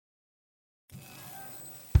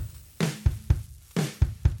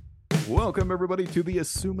Welcome, everybody, to the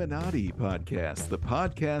Assuminati podcast, the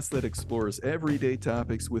podcast that explores everyday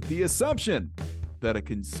topics with the assumption that a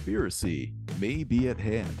conspiracy may be at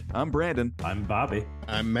hand. I'm Brandon. I'm Bobby.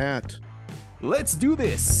 I'm Matt. Let's do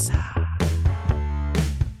this.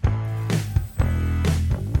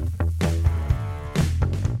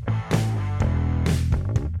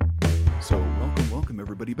 So, welcome,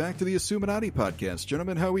 everybody, back to the Assuminati podcast.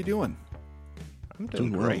 Gentlemen, how are we doing? I'm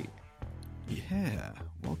doing great. Yeah,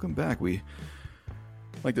 welcome back. We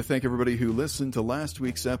like to thank everybody who listened to last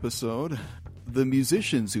week's episode. The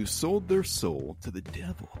musicians who sold their soul to the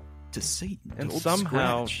devil, to Satan, and to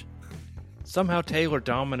old somehow Taylor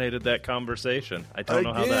dominated that conversation. I don't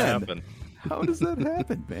know how that happened. How does that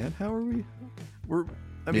happen, man? How are we?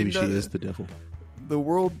 Maybe she is the devil. The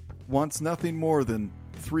world wants nothing more than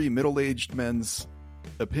three middle-aged men's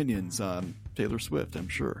opinions on Taylor Swift, I'm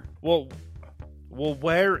sure. Well,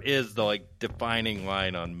 where is the defining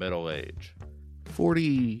line on middle age?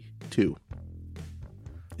 42.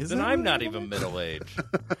 Then I'm not even middle age.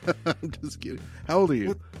 I'm just kidding. How old are you?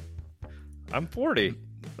 What? I'm 40.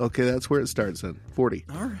 Okay, that's where it starts then. 40.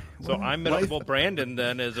 All right. So I'm middle. Well, Brandon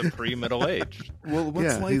then is a pre-middle age. Well,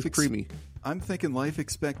 what's he's preemie. I'm thinking life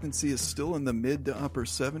expectancy is still in the mid to upper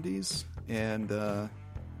 70s, and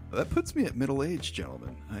that puts me at middle age,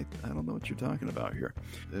 gentlemen. I don't know what you're talking about here.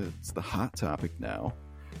 It's the hot topic now.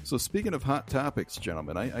 So speaking of hot topics,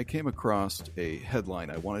 gentlemen, I came across a headline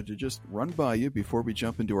I wanted to just run by you before we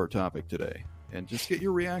jump into our topic today, and just get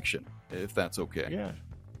your reaction, if that's okay.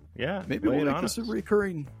 Yeah. Maybe we'll make this a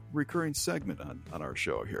recurring segment on our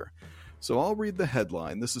show here. So I'll read the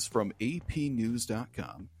headline. This is from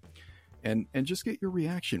apnews.com. And just get your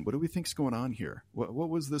reaction. What do we think's going on here? What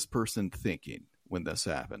was this person thinking when this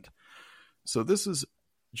happened? So this is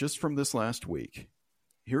just from this last week.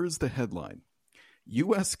 Here is the headline.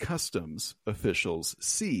 U.S. Customs officials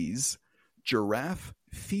seize giraffe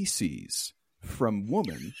feces from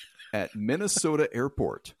woman at Minnesota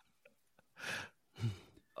airport.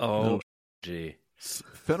 Oh, gee.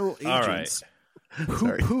 Federal agents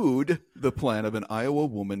poo-pooed the plan of an Iowa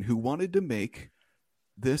woman who wanted to make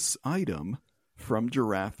this item from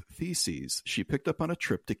giraffe feces. She picked up on a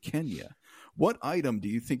trip to Kenya. What item do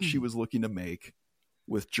you think she was looking to make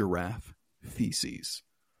with giraffe feces?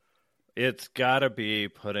 It's got to be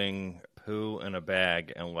putting poo in a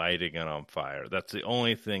bag and lighting it on fire. That's the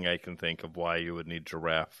only thing I can think of why you would need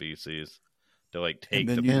giraffe feces to take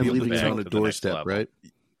the and poo leaving it bag on a to the next doorstep, level. right?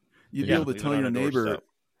 You'd be able to tell your neighbor, doorstep.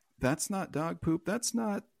 that's not dog poop. That's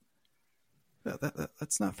not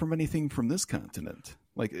from anything from this continent.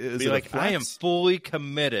 Is it I am fully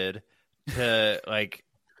committed to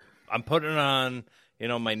I'm putting it on,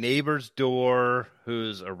 my neighbor's door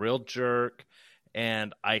who's a real jerk,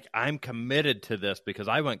 and I'm committed to this because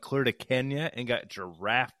I went clear to Kenya and got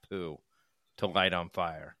giraffe poo to light on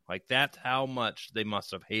fire. That's how much they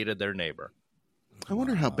must have hated their neighbor. I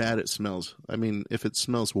wonder how bad it smells. I mean, if it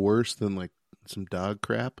smells worse than some dog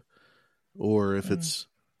crap, or if it's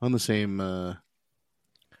on the same,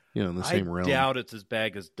 in the same realm. I doubt it's as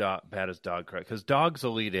bad as dog crap, because dogs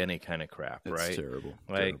will eat any kind of crap, It's right? terrible.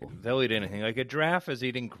 They'll eat anything. A giraffe is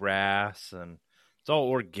eating grass, and it's all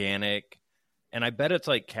organic. And I bet it's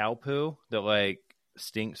like cow poo that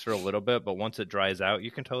stinks for a little bit, but once it dries out,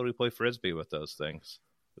 you can totally play frisbee with those things.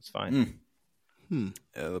 It's fine.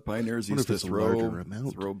 The pioneers used to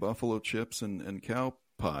throw buffalo chips and cow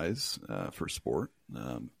pies for sport.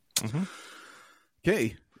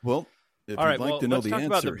 Okay, well, if all right, you'd like to know let's the talk answer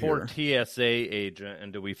about the poor TSA agent,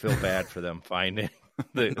 and do we feel bad for them finding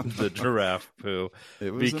the giraffe poo?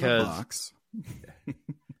 It was in a box.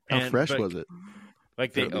 How fresh was it?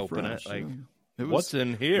 They open it, it was, what's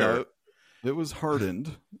in here? It was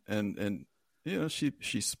hardened, and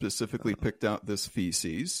she specifically picked out this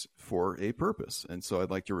feces for a purpose, and so I'd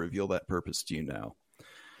like to reveal that purpose to you now.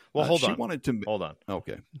 Well, hold on. Hold on.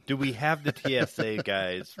 Okay. Do we have the TSA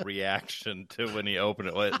guy's reaction to when he opened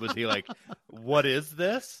it? Was he like, "What is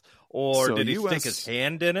this?" Or did he stick his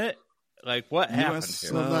hand in it? What happened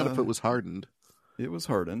here? Well, not if it was hardened. It was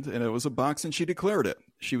hardened, and it was a box, and she declared it.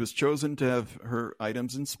 She was chosen to have her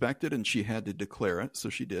items inspected, and she had to declare it, so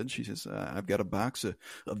she did. She says, I've got a box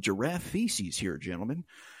of giraffe feces here, gentlemen.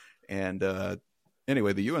 And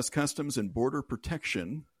anyway, the U.S. Customs and Border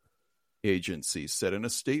Protection Agency said in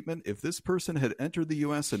a statement, if this person had entered the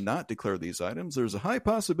U.S. and not declared these items, there's a high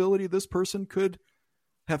possibility this person could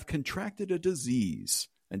have contracted a disease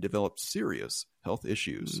and developed serious health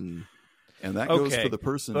issues. And that goes for the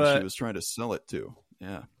person she was trying to sell it to.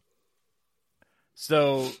 Yeah.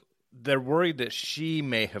 So they're worried that she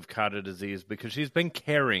may have caught a disease because she's been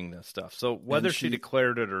carrying this stuff. So whether she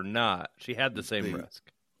declared it or not, she had the same risk.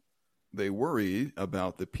 they worry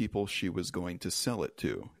about the people she was going to sell it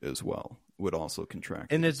to as well would also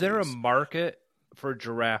contract. And the is there a disease. market for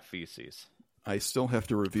giraffe feces? I still have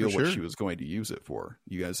to reveal For sure. what she was going to use it for.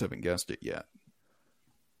 You guys haven't guessed it yet.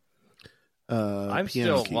 I'm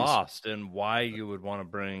piano still keys. lost in why you would want to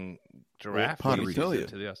bring giraffe pottery. feces Tell you.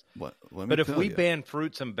 into the US. Let me But if tell we you. ban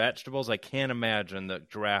fruits and vegetables, I can't imagine that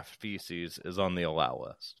giraffe feces is on the allow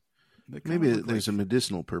list. They kinda Maybe look there's a like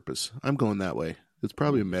medicinal purpose. I'm going that way. It's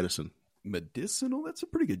probably a medicine. medicinal. That's a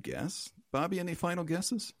pretty good guess. Bobby, any final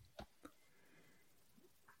guesses?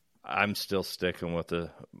 I'm still sticking with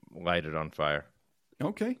the light it on fire.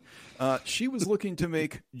 Okay. She was looking to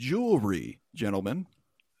make jewelry, gentlemen.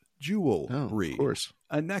 Jewelry. Oh, of course.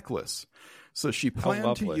 A necklace. So she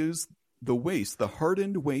planned to lovely. use the waist, the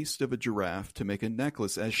hardened waist of a giraffe, to make a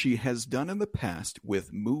necklace, as she has done in the past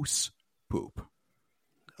with moose poop.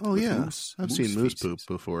 Oh, With yeah. moose- I've moose seen moose feces. poop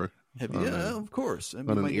before. Have on you? a- Yeah, of course. I on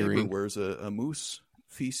mean, an my neighbor earring. wears a moose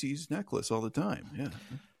feces necklace all the time. Yeah.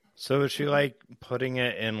 So is she like putting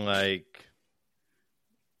it in like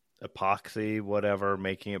epoxy, whatever,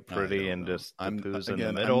 making it pretty, don't and know. just the I'm- poo's in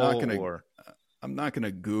again, the I'm middle? not gonna- Or I'm not going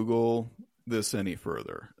to Google this any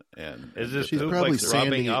further. And is this She's poop probably like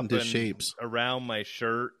sanding rubbing it up into and shapes. around my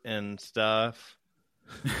shirt and stuff?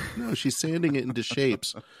 No, she's sanding it into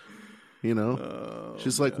shapes. You know, Oh,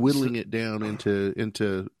 she's like man. whittling it down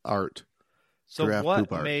into art. So Giraffe what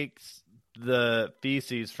poop art. makes the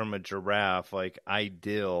feces from a giraffe like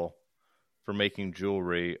ideal for making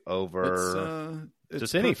jewelry over it's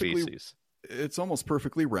just any perfectly- feces? It's almost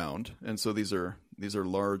perfectly round, and so these are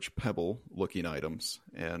large pebble-looking items,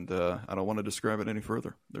 and I don't want to describe it any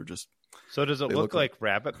further. They're just So does it they look look like- like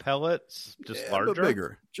rabbit pellets, just yeah, larger? but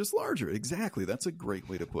bigger, just larger. Exactly, that's a great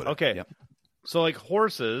way to put it. Okay. Yep. So like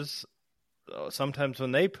horses, sometimes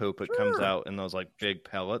when they poop, it comes Sure. out in those like big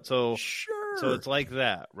pellets. So Sure. it's like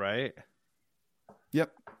that, right?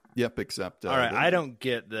 Yep. Except All right, they- I don't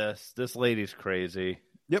get this. This lady's crazy.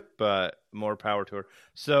 Yep. But more power to her.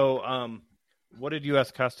 So, what did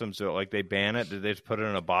U.S. Customs do? Like they ban it? Did they just put it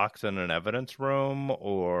in a box in an evidence room,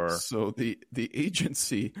 or So the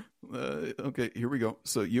agency, okay, here we go.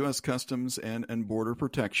 So U.S. Customs and Border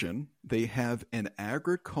Protection, they have an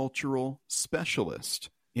agricultural specialist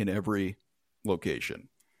in every location,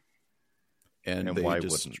 and they why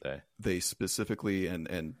just, wouldn't they? They specifically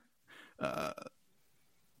and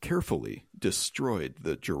carefully destroyed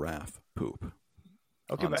the giraffe poop.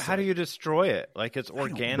 Okay, on but how do site. you destroy it? Like it's burn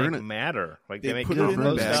organic it. matter. Like they They make put it in a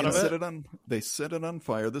compost bag out and of set it. it on. They set it on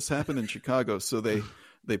fire. This happened in Chicago. So they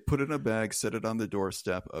put it in a bag, set it on the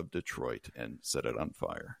doorstep of Detroit, and set it on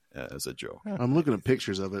fire as a joke. I'm looking at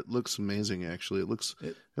pictures of it. It looks amazing, actually. It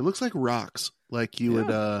looks like rocks, like you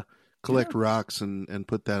would collect rocks and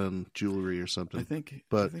put that on jewelry or something. I think,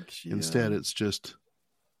 but she, instead, it's just,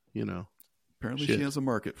 you know, apparently shit. she has a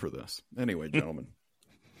market for this. Anyway, gentlemen,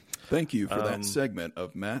 thank you for that Um, segment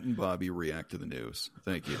of Matt and Bobby react to the news.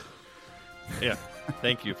 Thank you. Yeah,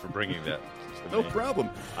 thank you for bringing that. to No me. problem.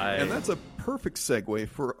 I- And that's a perfect segue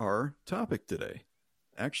for our topic today.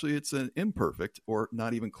 Actually, it's an imperfect or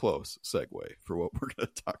not even close segue for what we're going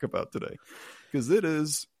to talk about today. Because it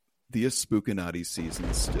is the aspookinati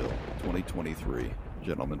season still, 2023,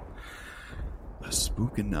 gentlemen.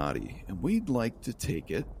 Aspookinati. And we'd like to take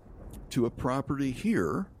it to a property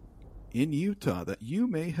here in Utah that you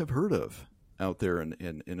may have heard of out there in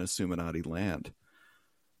Assuminati land.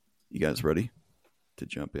 You guys ready to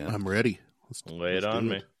jump in? I'm ready. Lay it let's on do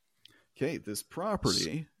me. Okay, this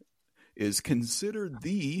property is considered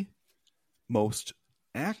the most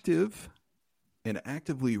active and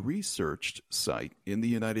actively researched site in the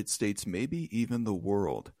United States, maybe even the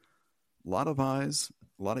world. A lot of eyes,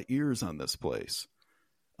 a lot of ears on this place.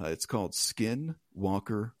 It's called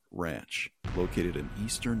Skinwalker Ranch, located in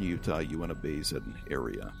eastern Utah, Uinta-Basin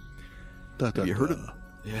area. Have you heard of?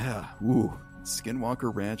 Yeah, ooh,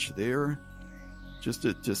 Skinwalker Ranch there. Just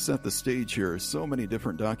to set the stage here, so many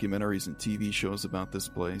different documentaries and TV shows about this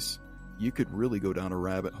place. You could really go down a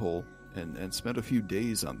rabbit hole and spend a few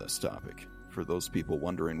days on this topic for those people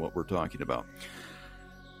wondering what we're talking about.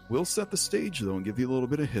 We'll set the stage, though, and give you a little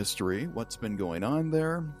bit of history, what's been going on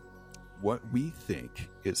there, what we think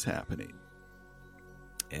is happening.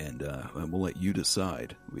 And we'll let you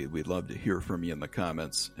decide. We'd love to hear from you in the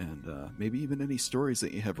comments, and maybe even any stories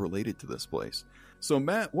that you have related to this place. So,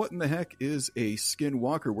 Matt, what in the heck is a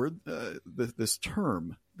skinwalker? This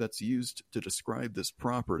term that's used to describe this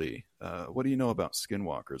property. What do you know about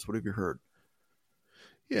skinwalkers? What have you heard?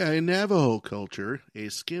 Yeah, in Navajo culture, a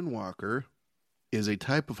skinwalker is a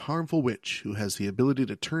type of harmful witch who has the ability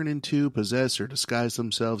to turn into, possess, or disguise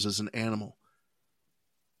themselves as an animal.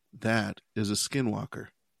 That is a skinwalker.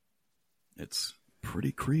 It's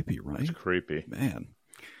pretty creepy, right? It's creepy. Man.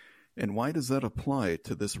 And why does that apply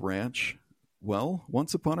to this ranch? Well,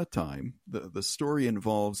 once upon a time, the story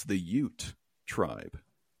involves the Ute tribe,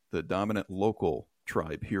 the dominant local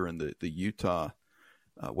tribe here in the Utah,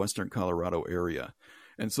 western Colorado area.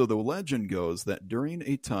 And so the legend goes that during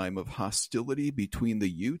a time of hostility between the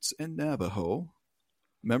Utes and Navajo,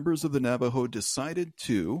 members of the Navajo decided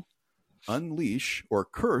to unleash or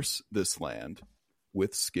curse this land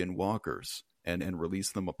with skinwalkers and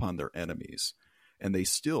release them upon their enemies. And they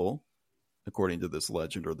still, according to this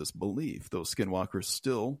legend or this belief, those skinwalkers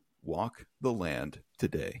still walk the land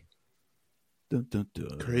today. Dun, dun,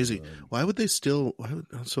 dun. Crazy. Why would they still?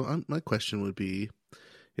 My question would be,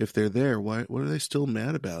 if they're there, what are they still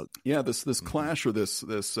mad about? Yeah, this clash or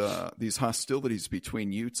these hostilities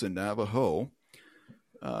between Utes and Navajo.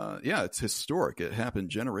 It's historic. It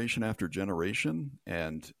happened generation after generation,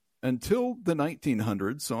 and until the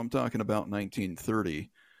 1900s. So I'm talking about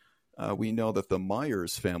 1930. We know that the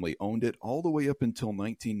Myers family owned it all the way up until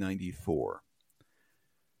 1994.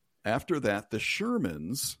 After that, the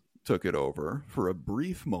Shermans took it over for a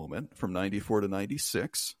brief moment from 94 to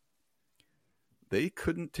 96. They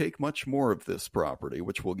couldn't take much more of this property,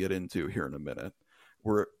 which we'll get into here in a minute,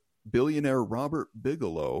 where billionaire Robert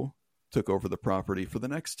Bigelow took over the property for the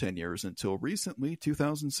next 10 years until recently,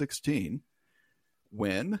 2016,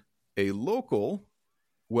 when a local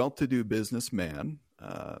well-to-do businessman,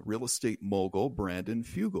 real estate mogul Brandon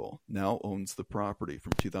Fugel, now owns the property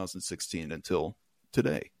from 2016 until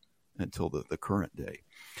today, until the current day.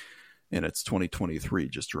 And it's 2023,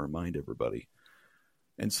 just to remind everybody.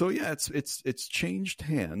 And so, yeah, it's changed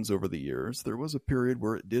hands over the years. There was a period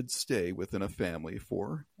where it did stay within a family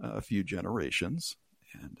for a few generations.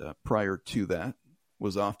 And prior to that,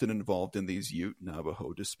 was often involved in these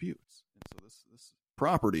Ute-Navajo disputes. And so this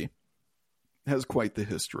property has quite the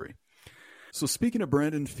history. So speaking of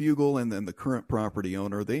Brandon Fugel and then the current property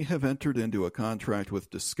owner, they have entered into a contract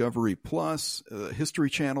with Discovery Plus, History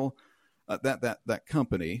Channel, that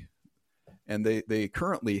company. And they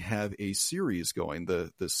currently have a series going,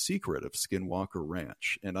 The Secret of Skinwalker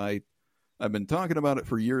Ranch. And I've been talking about it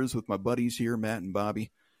for years with my buddies here, Matt and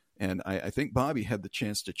Bobby. And I think Bobby had the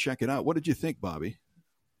chance to check it out. What did you think, Bobby?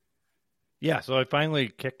 Yeah, so I finally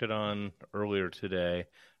kicked it on earlier today.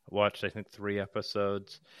 I watched, I think, 3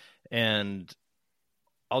 episodes. And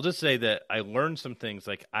I'll just say that I learned some things.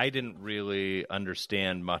 Like, I didn't really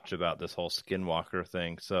understand much about this whole Skinwalker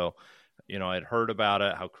thing. So, I'd heard about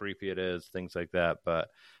it, how creepy it is, things like that. But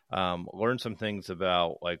learned some things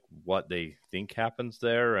about, like, what they think happens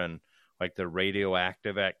there and, like, the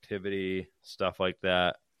radioactive activity, stuff like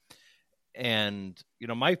that. And,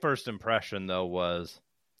 my first impression, though, was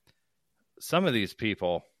some of these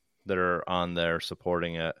people that are on there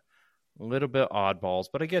supporting it, a little bit oddballs,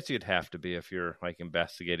 but I guess you'd have to be if you're, like,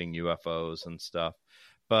 investigating UFOs and stuff.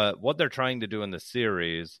 But what they're trying to do in the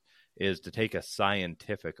series is to take a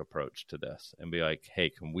scientific approach to this and be like, hey,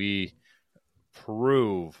 can we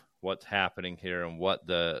prove what's happening here and what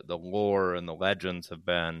the lore and the legends have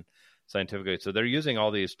been scientifically? So they're using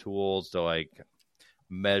all these tools to, like,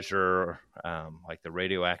 measure like the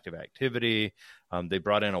radioactive activity. They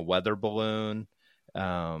brought in a weather balloon.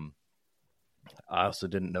 I also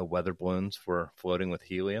didn't know weather balloons were floating with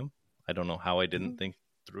helium. I don't know how I didn't think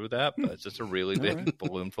through that, but it's just a really big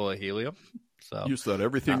balloon full of helium. So you just thought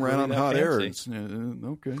everything ran on hot air.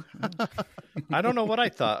 Okay. I don't know what I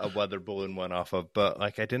thought a weather balloon went off of, but,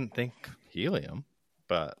 like, I didn't think helium.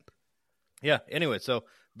 But yeah, anyway, so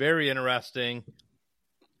very interesting.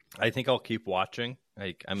 I think I'll keep watching.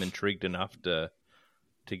 Like, I'm intrigued enough to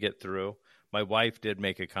get through. My wife did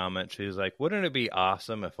make a comment. She was like, wouldn't it be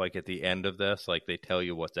awesome if, like, at the end of this, like, they tell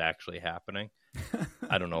you what's actually happening?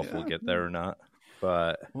 I don't know if we'll get there or not,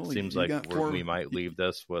 but it seems like we might leave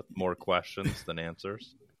this with more questions than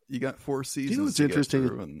answers. You got 4 seasons what's to interesting? Get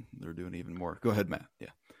through, and they're doing even more. Go ahead, Matt. Yeah.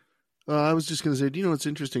 I was just going to say, do you know what's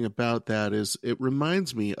interesting about that is it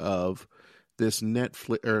reminds me of this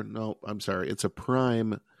Netflix, or no, I'm sorry, it's a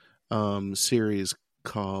Prime series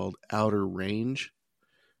called Outer Range.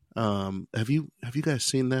 Have you guys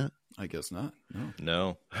seen that? I guess not.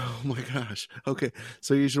 No. Oh my gosh. Okay,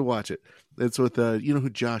 so you should watch it. It's with you know who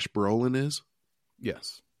Josh Brolin is?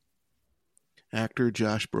 Yes. Actor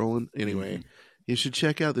Josh Brolin. Anyway, you should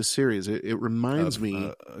check out this series. It reminds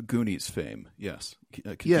me Goonies fame. Yes.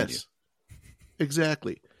 Yes.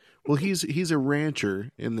 Exactly. Well, he's a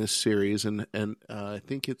rancher in this series, and I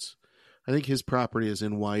think his property is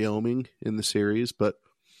in Wyoming in the series, but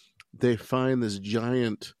they find this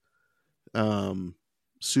giant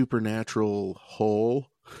supernatural hole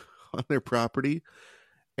on their property,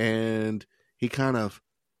 and he kind of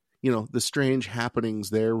the strange happenings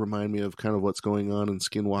there remind me of kind of what's going on in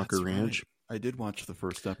Skinwalker Ranch. Right. I did watch the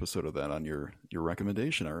first episode of that on your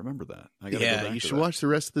recommendation. I remember that. You should watch the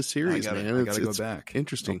rest of the series, man. I gotta go back.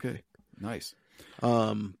 Interesting. Okay, nice.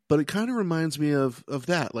 But it kind of reminds me of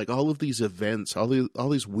that, like all of these events, all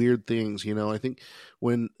these weird things. I think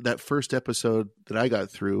when that first episode that I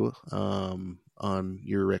got through on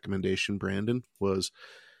your recommendation, Brandon, was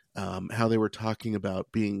how they were talking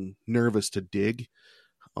about being nervous to dig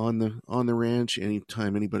on the ranch.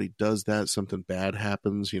 Anytime anybody does that, something bad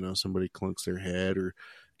happens. Somebody clunks their head or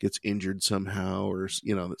gets injured somehow, or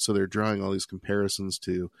so they're drawing all these comparisons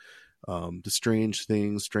to the strange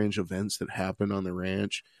things, strange events that happen on the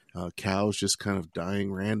ranch. Cows just kind of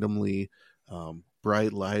dying randomly,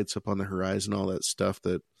 bright lights up on the horizon, all that stuff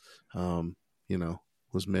that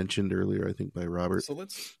was mentioned earlier, I think, by Robert. So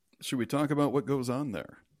should we talk about what goes on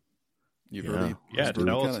there? Tell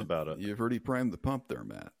us about it. You've already primed the pump there,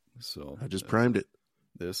 Matt. So I just primed it.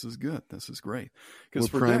 This is good. This is great. We're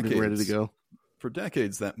primed and ready to go. For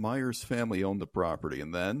decades, that Myers family owned the property,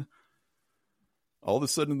 and then all of a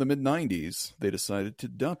sudden in the mid-90s, they decided to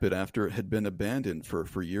dump it after it had been abandoned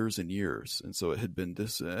for years and years. And so it had been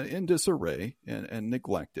in disarray and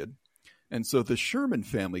neglected. And so the Sherman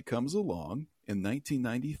family comes along in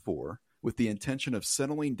 1994 with the intention of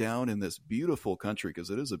settling down in this beautiful country,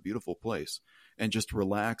 because it is a beautiful place, and just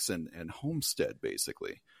relax and homestead,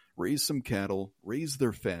 basically. Raise some cattle, raise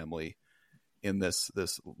their family in this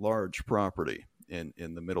large property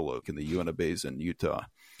in the Middle Oak in the Uinta Basin, Utah.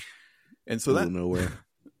 And so that nowhere.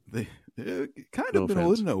 They kind of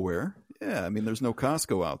middle of nowhere. Yeah, I mean, there's no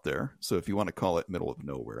Costco out there, so if you want to call it middle of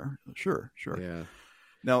nowhere, sure. Yeah.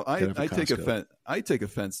 Now, I take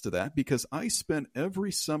offense to that, because I spent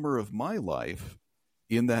every summer of my life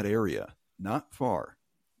in that area, not far,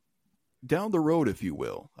 down the road, if you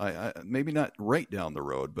will. I maybe not right down the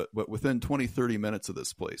road, but within 20, 30 minutes of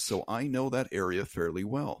this place. So I know that area fairly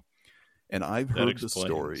well. And I've heard the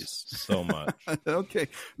stories so much. Okay,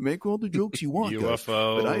 make all the jokes you want.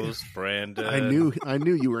 UFOs, Brandon. I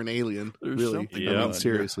knew you were an alien. Really,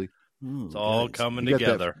 seriously. It's all coming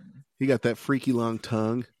together. You got that freaky long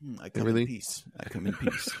tongue. I come in peace.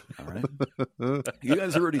 All right. You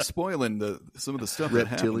guys are already spoiling some of the stuff that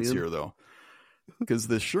happens here, though, because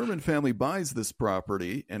the Sherman family buys this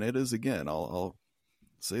property, and it is, again, I'll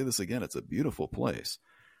say this again, it's a beautiful place.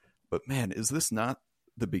 But man, is this not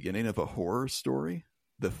the beginning of a horror story?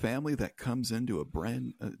 The family that comes into a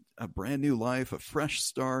brand new life, a fresh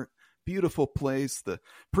start, beautiful place. The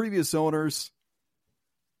previous owners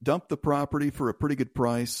dumped the property for a pretty good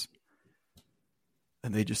price,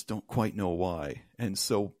 and they just don't quite know why. And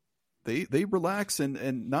so they relax,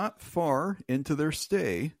 and not far into their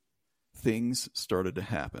stay, things started to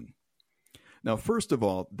happen. Now, first of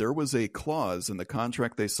all, there was a clause in the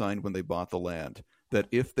contract they signed when they bought the land that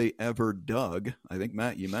if they ever dug, I think,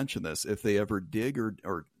 Matt, you mentioned this, if they ever dig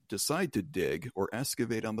or decide to dig or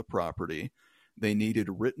excavate on the property, they needed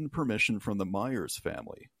written permission from the Myers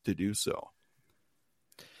family to do so.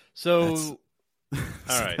 So, all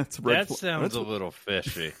right, that sounds a little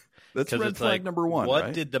fishy. That's red flag number one.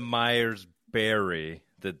 What did the Myers bury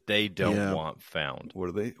that they don't want found?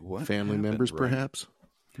 What family happened, members, right? perhaps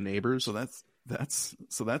neighbors? So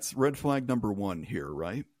that's red flag number one here,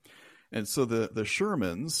 right? And so the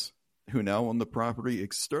Shermans, who now own the property,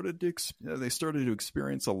 started to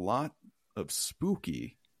experience a lot of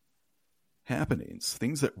spooky happenings,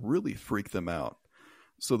 things that really freak them out.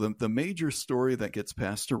 So the major story that gets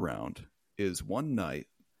passed around is one night,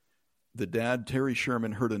 the dad, Terry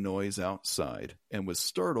Sherman, heard a noise outside and was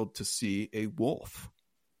startled to see a wolf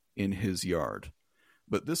in his yard.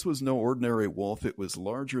 But this was no ordinary wolf. It was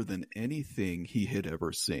larger than anything he had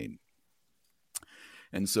ever seen.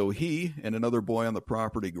 And so he and another boy on the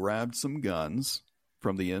property grabbed some guns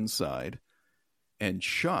from the inside and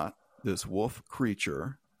shot this wolf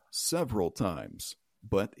creature several times,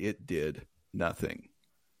 but it did nothing.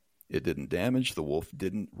 It didn't damage. The wolf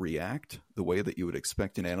didn't react the way that you would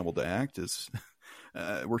expect an animal to act.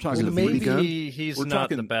 We're talking well, maybe he's not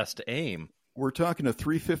the best aim. We're talking a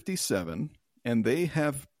 357, and they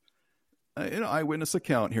have an eyewitness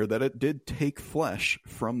account here that it did take flesh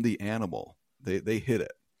from the animal. They hit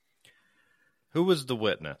it. Who was the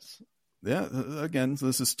witness? Yeah, again,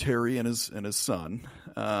 this is Terry and his son.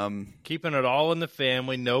 Keeping it all in the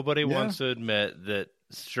family. Nobody wants to admit that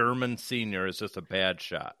Sherman Sr. is just a bad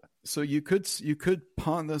shot. So you could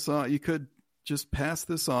pawn this off. You could just pass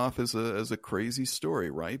this off as a crazy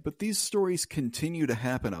story, right? But these stories continue to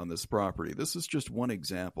happen on this property. This is just one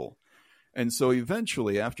example. And so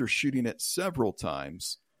eventually, after shooting it several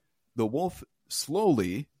times, the wolf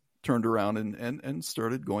slowly turned around and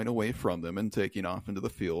started going away from them and taking off into the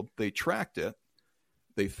field. They tracked it.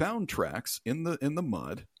 They found tracks in the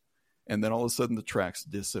mud, and then all of a sudden the tracks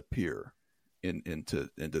disappear into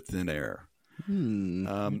thin air.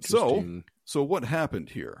 So what happened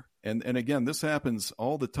here? And again, this happens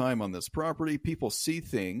all the time on this property. People see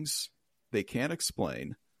things they can't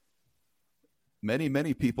explain.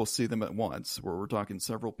 Many people see them at once, where we're talking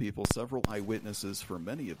several people, several eyewitnesses for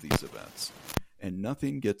many of these events, and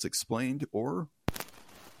nothing gets explained or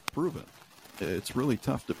proven. It's really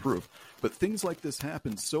tough to prove. But things like this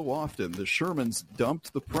happen so often. The Shermans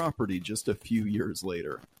dumped the property just a few years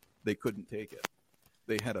later. They couldn't take it.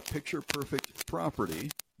 They had a picture-perfect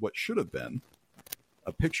property, what should have been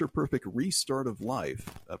a picture-perfect restart of life,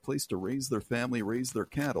 a place to raise their family, raise their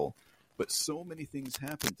cattle. But so many things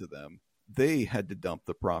happened to them, they had to dump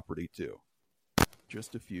the property too.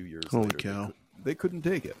 Just a few years Holy later. cow. They couldn't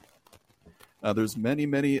take it. There's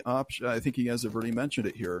many options. I think you guys have already mentioned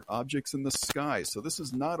it here. Objects in the sky. So this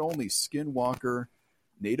is not only Skinwalker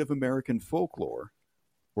Native American folklore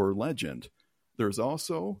or legend. There's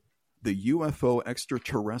also the UFO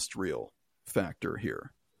extraterrestrial factor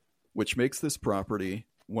here, which makes this property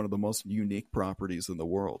one of the most unique properties in the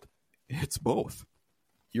world. It's both.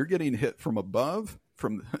 You're getting hit from above,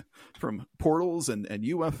 from portals and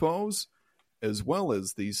UFOs, as well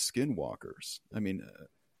as these skinwalkers. I mean,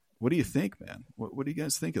 what do you think, man? What do you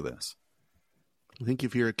guys think of this? I think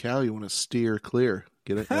if you're a cow, you want to steer clear.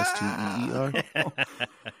 Get it? STEER.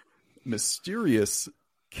 Mysterious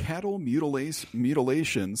cattle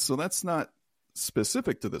mutilations. So that's not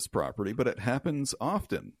specific to this property, but it happens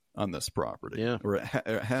often on this property. Yeah. Or it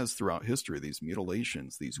has throughout history, these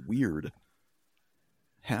mutilations, these weird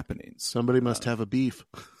happenings. Somebody must have a beef.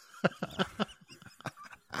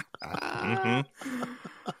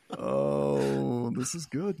 Oh, this is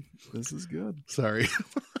good. This is good. Sorry.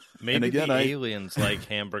 Maybe and again, the aliens like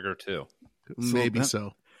hamburger too. Maybe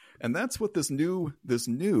so. And that's what this new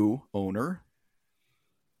owner.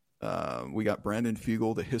 We got Brandon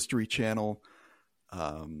Fugel, the History Channel.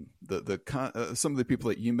 Some of the people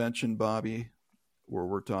that you mentioned, Bobby, where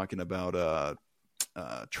we're talking about.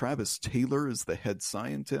 Travis Taylor is the head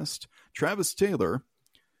scientist. Travis Taylor,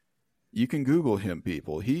 you can Google him,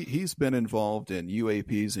 people. He's been involved in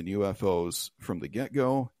UAPs and UFOs from the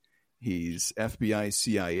get-go. He's FBI,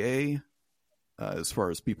 CIA, as far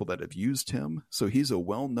as people that have used him. So he's a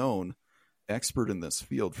well-known expert in this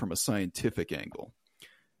field from a scientific angle.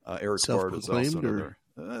 Eric Bard is also another.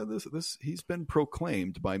 He's been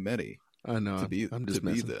proclaimed by many. I know. To be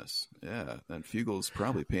this. Yeah, and Fugel's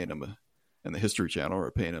probably paying him and the History Channel are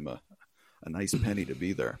paying him a nice penny to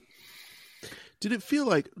be there. Did it feel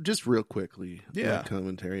like, just real quickly,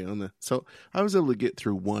 commentary on that? So I was able to get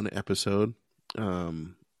through one episode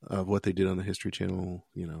of what they did on the History Channel,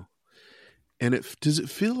 and does it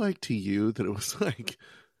feel like to you that it was like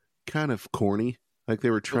kind of corny? Like they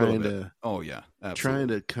were trying to, trying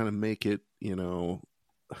to kind of make it, I don't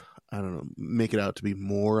know, make it out to be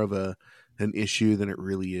more of an issue than it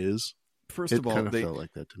really is. First of all, they felt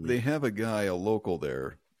like that to me. They have a guy, a local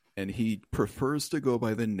there, and he prefers to go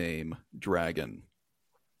by the name Dragon.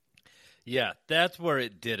 Yeah, that's where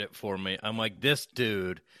it did it for me. I'm like, this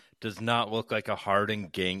dude does not look like a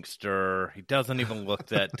hardened gangster. He doesn't even look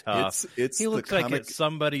that tough. He looks like it's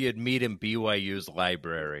somebody you'd meet in BYU's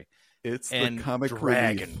library. It's the comic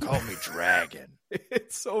Dragon. relief. Call me Dragon.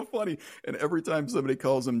 It's so funny. And every time somebody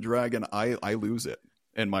calls him Dragon, I lose it.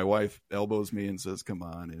 And my wife elbows me and says, come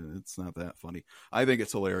on, it's not that funny. I think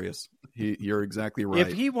it's hilarious. You're exactly right.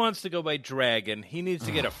 If he wants to go by Dragon, he needs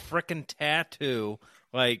to get a frickin' tattoo,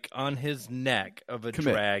 like, on his neck of a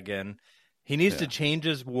dragon. He needs to change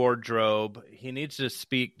his wardrobe. He needs to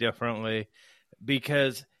speak differently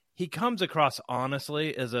because he comes across,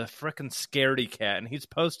 honestly, as a frickin' scaredy cat. And he's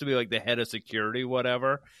supposed to be, like, the head of security,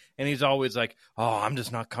 whatever. And he's always like, oh, I'm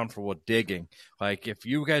just not comfortable with digging. Like, if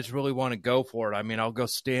you guys really want to go for it, I mean, I'll go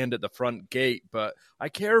stand at the front gate. But I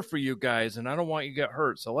care for you guys, and I don't want you to get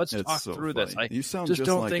hurt. So let's talk through this. I you sound just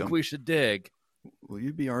don't like think we should dig. Will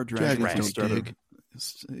you be our dragon?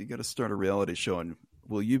 You got to start a reality show. And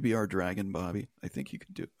will you be our dragon, Bobby? I think you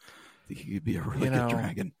could do. I think you could be a really good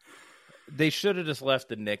dragon. They should have just left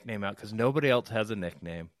the nickname out because nobody else has a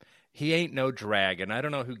nickname. He ain't no dragon. I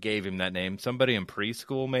don't know who gave him that name. Somebody in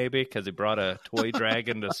preschool, maybe, because he brought a toy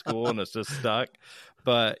dragon to school and it's just stuck.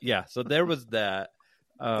 But, yeah, so there was that.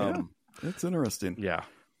 That's interesting. Yeah.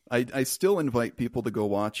 I still invite people to go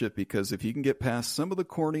watch it because if you can get past some of the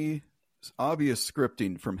corny, obvious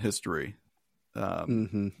scripting from history,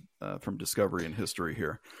 from Discovery and History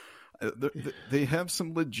here, they have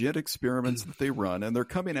some legit experiments that they run, and they're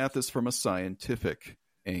coming at this from a scientific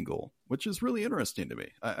angle, which is really interesting to me.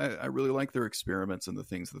 I really like their experiments and the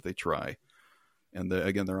things that they try. And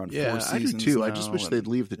again, they're on 4 seasons. I do too. Now, I just wish they'd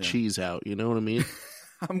leave the cheese out. You know what I mean?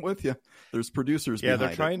 I'm with you. There's producers Yeah, behind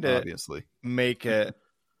they're trying it, to obviously make it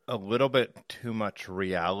a little bit too much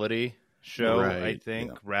reality show, Right. I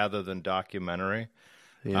think, rather than documentary.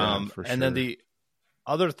 Yeah, for sure. And then the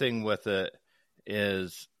other thing with it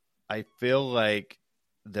is I feel like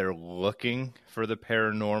they're looking for the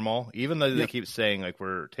paranormal, even though they keep saying like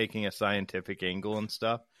we're taking a scientific angle and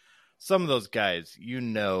stuff. Some of those guys,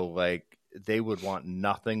 like they would want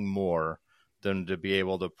nothing more than to be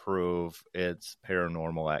able to prove it's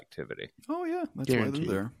paranormal activity. Oh yeah, that's Guaranteed. why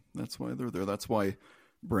they're there. That's why they're there. That's why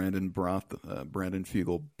Brandon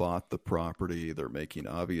Fiegel bought the property. They're making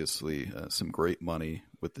obviously some great money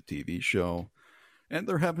with the TV show, and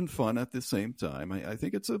they're having fun at the same time. I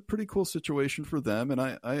think it's a pretty cool situation for them. And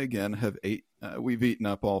I again have we've eaten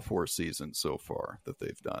up all 4 seasons so far that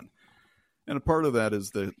they've done. And a part of that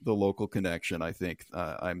is the local connection. I think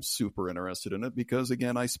I'm super interested in it because,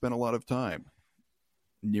 again, I spent a lot of time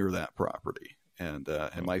near that property. And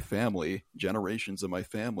my family, generations of my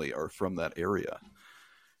family are from that area.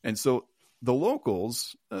 And so the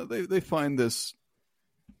locals, they find this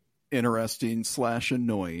interesting /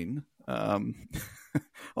 annoying. I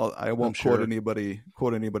won't quote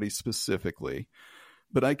anybody specifically.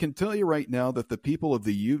 But I can tell you right now that the people of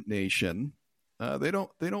the Ute Nation, they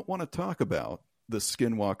don't want to talk about the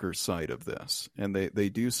Skinwalker side of this, and they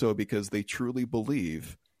do so because they truly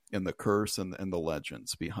believe in the curse and the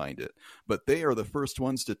legends behind it. But they are the first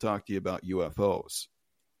ones to talk to you about UFOs.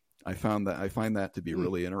 I find that to be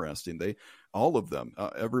really interesting. All of them,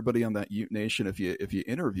 everybody on that Ute Nation, if you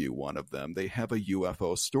interview one of them, they have a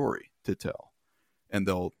UFO story to tell, and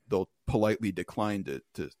they'll politely decline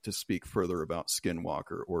to speak further about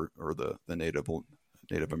Skinwalker or the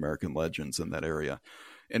Native American legends in that area.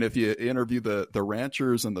 And if you interview the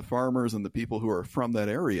ranchers and the farmers and the people who are from that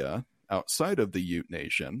area outside of the Ute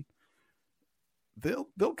Nation,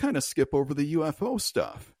 they'll kind of skip over the UFO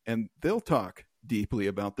stuff, and they'll talk deeply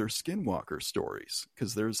about their Skinwalker stories,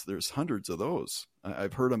 because there's hundreds of those.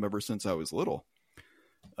 I've heard them ever since I was little,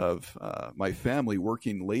 of my family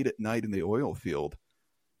working late at night in the oil field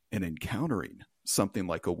and encountering something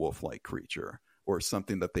like a wolf-like creature or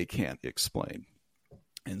something that they can't explain.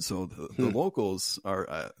 And so the locals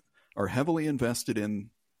are heavily invested in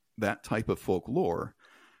that type of folklore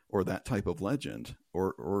or that type of legend,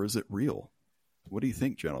 or is it real? What do you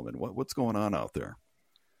think, gentlemen? What's going on out there?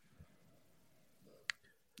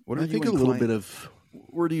 I think a little bit of...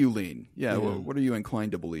 Where do you lean? Yeah. What are you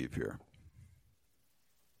inclined to believe here?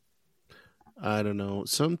 I don't know.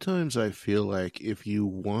 Sometimes I feel like if you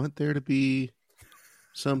want there to be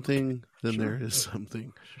something, then there is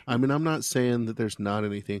something. I mean, I'm not saying that there's not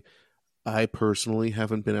anything. I personally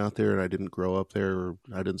haven't been out there, and I didn't grow up there, or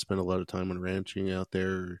I didn't spend a lot of time on ranching out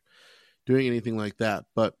there or doing anything like that.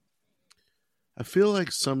 But I feel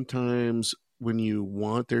like sometimes when you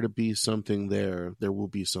want there to be something there will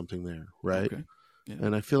be something there, right? Okay. Yeah.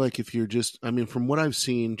 And I feel like if you're just, I mean, from what I've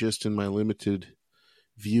seen just in my limited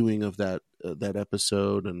viewing of that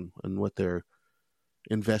episode and what they're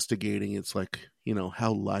investigating, it's like,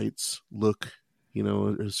 how lights look, at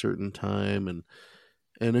a certain time.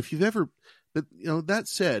 And if you've ever, but that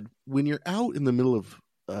said, when you're out in the middle of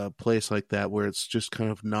a place like that, where it's just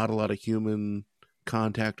kind of not a lot of human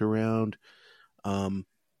contact around,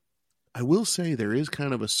 I will say there is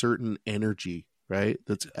kind of a certain energy, right?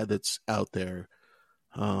 That's out there.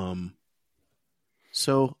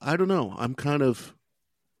 So I don't know. I'm kind of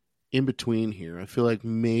in between here. I feel like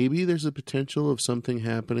maybe there's a potential of something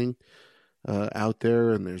happening out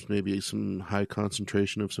there, and there's maybe some high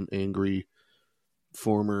concentration of some angry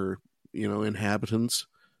former, inhabitants.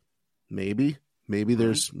 Maybe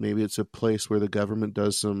it's a place where the government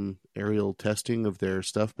does some aerial testing of their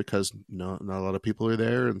stuff because not a lot of people are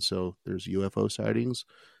there, and so there's UFO sightings.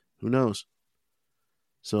 Who knows?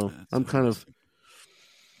 So I'm kind of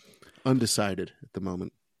undecided at the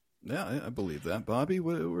moment. Yeah, I believe that. Bobby,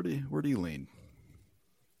 where do you lean?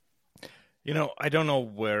 I don't know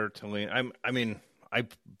where to lean. I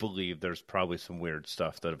believe there's probably some weird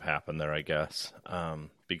stuff that have happened there, I guess,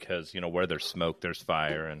 because where there's smoke, there's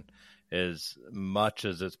fire, and as much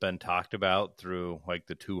as it's been talked about through like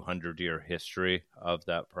the 200-year history of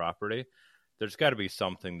that property, there's got to be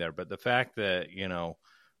something there. But the fact that,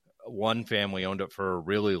 one family owned it for a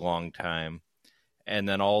really long time, and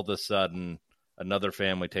then all of a sudden another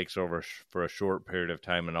family takes over for a short period of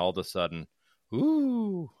time, and all of a sudden,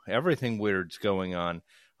 everything weird's going on.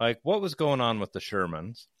 Like, what was going on with the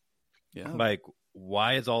Shermans? Yeah. Like,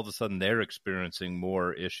 why is all of a sudden they're experiencing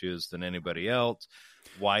more issues than anybody else?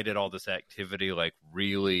 Why did all this activity like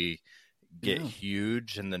really get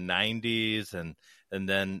huge in the 90s, and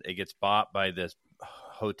then it gets bought by this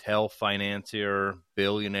hotel financier,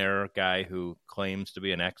 billionaire guy who claims to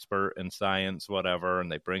be an expert in science, whatever,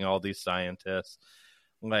 and they bring all these scientists.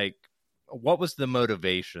 Like, what was the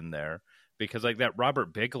motivation there? Because like that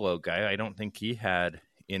Robert Bigelow guy, I don't think he had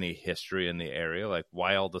any history in the area. Like,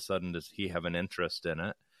 why all of a sudden does he have an interest in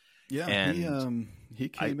it? Yeah, and he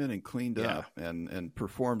came in and cleaned up and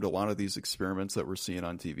performed a lot of these experiments that we're seeing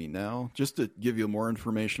on TV now. Just to give you more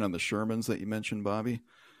information on the Shermans that you mentioned, Bobby.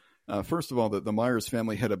 First of all, the Myers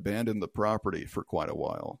family had abandoned the property for quite a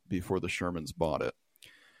while before the Shermans bought it.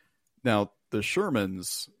 Now, the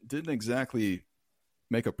Shermans didn't exactly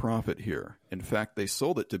make a profit here. In fact, they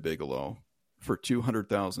sold it to Bigelow for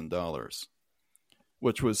 $200,000,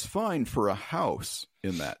 which was fine for a house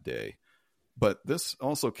in that day. But this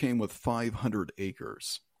also came with 500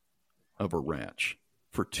 acres of a ranch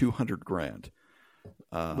for $200,000.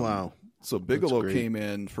 Wow. So Bigelow came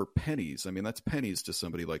in for pennies. I mean, that's pennies to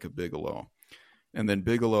somebody like a Bigelow. And then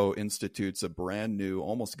Bigelow institutes a brand new,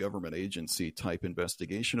 almost government agency type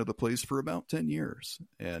investigation of the place for about 10 years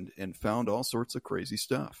and found all sorts of crazy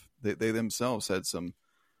stuff. They themselves had some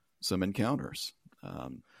encounters.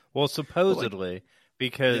 Well, supposedly,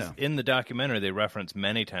 because in the documentary they reference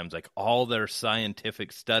many times, like all their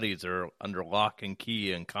scientific studies are under lock and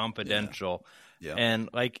key and confidential. Yeah. And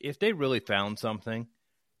like, if they really found something,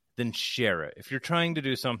 then share it. If you're trying to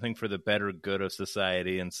do something for the better good of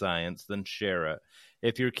society and science, then share it.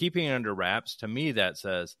 If you're keeping it under wraps, to me that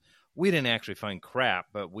says, we didn't actually find crap,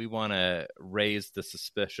 but we want to raise the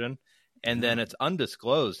suspicion. And then it's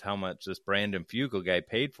undisclosed how much this Brandon Fugel guy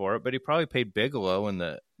paid for it, but he probably paid Bigelow in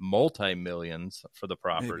the multi-millions for the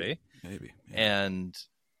property. Maybe. And,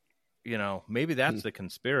 you know, maybe that's the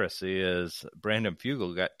conspiracy, is Brandon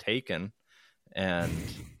Fugel got taken. And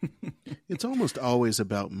it's almost always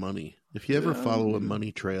about money. If you ever follow a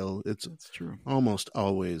money trail, that's true. Almost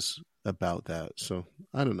always about that. So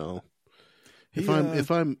I don't know. If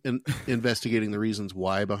I'm investigating the reasons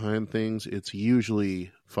why behind things, it's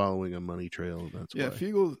usually following a money trail. That's why.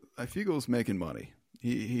 Fugel's making money.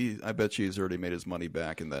 I bet you he's already made his money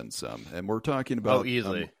back and then some. And we're talking about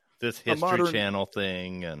easily this History Channel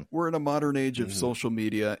thing, and we're in a modern age of social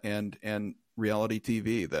media and reality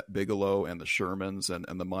TV that Bigelow and the Shermans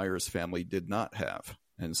and the Myers family did not have.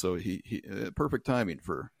 And so he perfect timing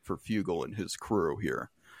for Fugel and his crew here.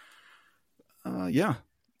 Yeah,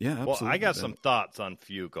 absolutely. Well, I got some thoughts on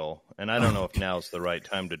Fugel, and I don't know if now's the right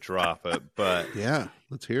time to drop it, but yeah,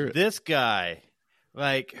 let's hear it. This guy,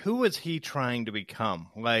 like, who was he trying to become?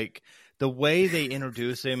 Like, the way they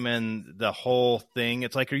introduce him and the whole thing,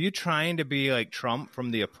 it's like, are you trying to be like Trump from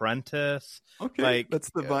The Apprentice? Okay, like, that's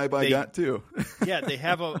the vibe I got too. Yeah, they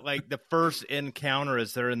have the first encounter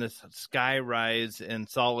is they're in this sky rise in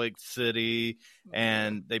Salt Lake City,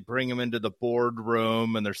 and they bring him into the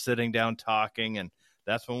boardroom, and they're sitting down talking, and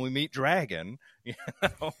that's when we meet Dragon. You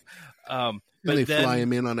know, but they fly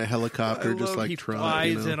him in on a helicopter, just like Trump.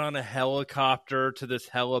 He flies in on a helicopter to this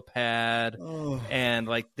helipad, and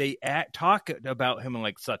like they talk about him in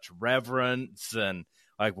like such reverence, and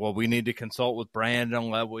like, well, we need to consult with Brandon,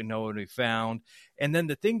 let we know what we found. And then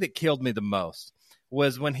the thing that killed me the most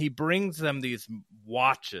was when he brings them these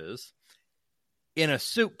watches in a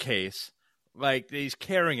suitcase, like he's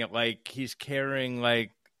carrying it, like he's carrying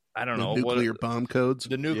like, I don't know, nuclear bomb codes,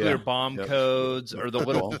 the nuclear bomb codes, or the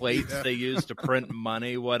little plates they use to print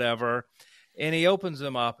money, whatever. And he opens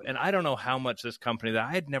them up, and I don't know how much this company that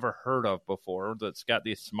I had never heard of before, that's got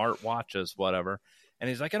these smart watches, whatever. And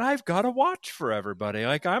he's like, and I've got a watch for everybody.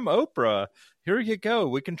 Like, I'm Oprah. Here you go.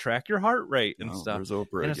 We can track your heart rate and stuff. There's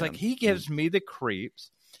Oprah and it's again. Like, he gives me the creeps.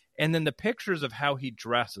 And then the pictures of how he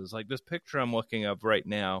dresses, like this picture I'm looking up right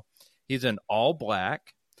now, he's in all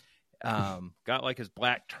black. Got like his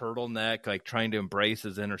black turtleneck, like trying to embrace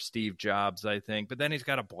his inner Steve Jobs, I think. But then he's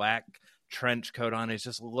got a black trench coat on. He's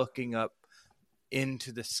just looking up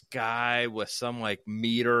into the sky with some like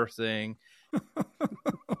meter thing.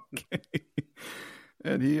 Okay.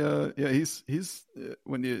 And he's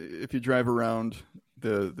if you drive around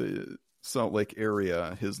the Salt Lake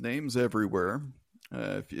area, his name's everywhere.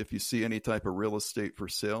 If you see any type of real estate for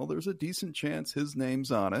sale, there's a decent chance his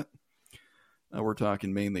name's on it. We're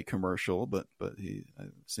talking mainly commercial, but he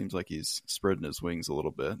seems like he's spreading his wings a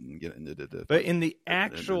little bit and getting into it. But in the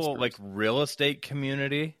actual like real estate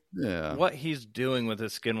community, yeah, what he's doing with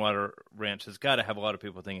his Skinwalker Ranch has got to have a lot of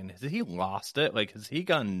people thinking, has he lost it? Like, has he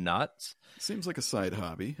gone nuts? Seems like a side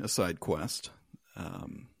hobby, a side quest.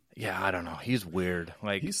 Yeah, I don't know. He's weird.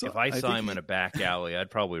 Like, if I I saw think him in a back alley,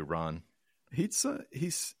 I'd probably run. he's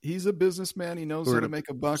a businessman. He knows Or how at to a make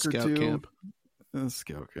a buck or scout two. camp.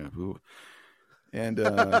 Scout camp. Ooh. And If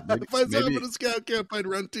I saw him maybe at a scout camp, I'd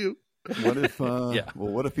run too. what if Yeah.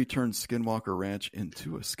 well, what if he turns Skinwalker Ranch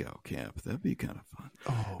into a scout camp? That'd be kind of fun.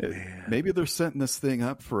 Oh, man. Maybe they're setting this thing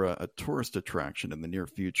up for a tourist attraction in the near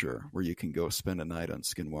future where you can go spend a night on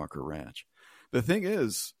Skinwalker Ranch. The thing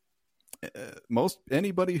is,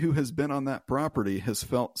 anybody who has been on that property has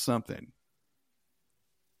felt something.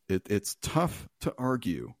 It's tough to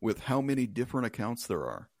argue with how many different accounts there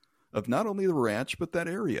are of not only the ranch but that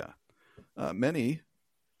area. Many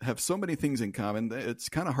have so many things in common. It's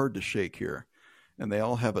kind of hard to shake here. And they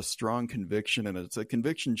all have a strong conviction, and it's a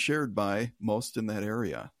conviction shared by most in that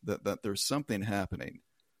area that there's something happening.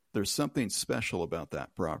 There's something special about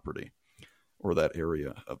that property or that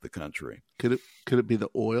area of the country. Could it be the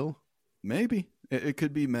oil? Maybe. It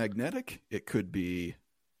could be magnetic. It could be,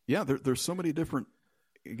 there's so many different,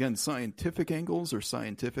 again, scientific angles or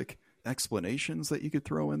scientific explanations that you could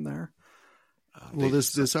throw in there. Well,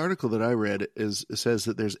 this article that I read says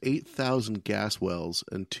that there's 8,000 gas wells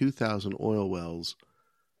and 2,000 oil wells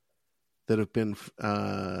that have been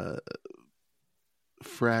involved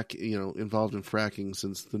in fracking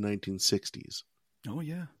since the 1960s. Oh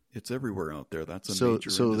yeah, it's everywhere out there. That's a major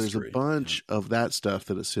so industry. there's a bunch of that stuff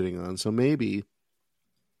that it's sitting on. So maybe,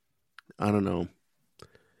 I don't know.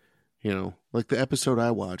 Like the episode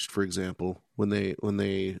I watched, for example, when they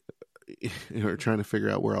are trying to figure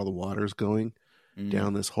out where all the water's going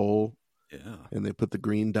down this hole. Yeah. And they put the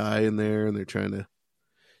green dye in there and they're trying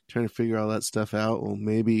to figure all that stuff out. Well,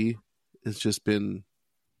 maybe it's just been,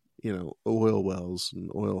 oil wells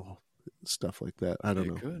and oil stuff like that. I don't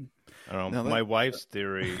know. Could. I don't know. My wife's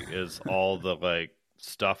theory is all the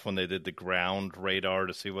stuff when they did the ground radar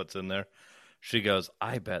to see what's in there. She goes,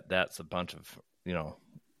 I bet that's a bunch of,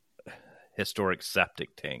 historic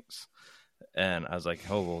septic tanks. And I was like,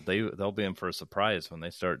 oh, well, they'll be in for a surprise when they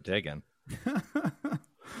start digging.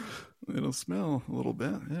 It'll smell a little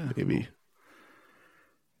bit, yeah. Maybe.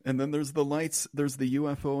 And then there's the lights. There's the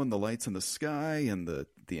UFO and the lights in the sky and the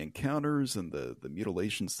encounters and the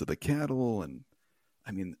mutilations to the cattle. And,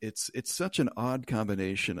 I mean, it's such an odd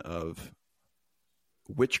combination of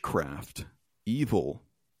witchcraft, evil,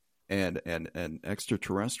 and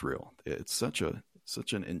extraterrestrial. It's such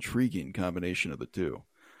an intriguing combination of the two.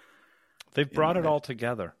 They've brought it all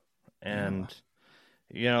together. And,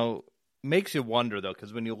 makes you wonder, though,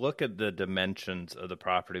 because when you look at the dimensions of the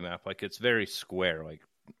property map, it's very square,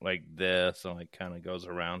 like this, and kind of goes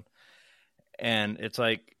around. And it's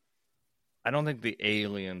I don't think the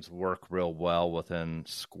aliens work real well within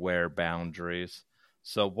square boundaries.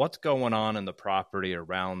 So what's going on in the property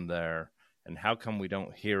around there, and how come we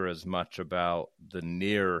don't hear as much about the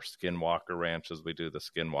near Skinwalker Ranch as we do the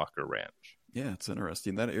Skinwalker Ranch? Yeah, it's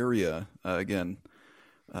interesting. That area, again,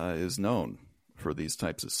 is known for these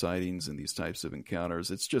types of sightings and these types of encounters.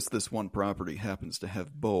 It's just this one property happens to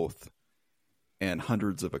have both and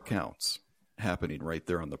hundreds of accounts happening right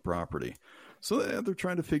there on the property. So they're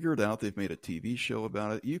trying to figure it out. They've made a TV show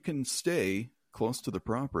about it. You can stay close to the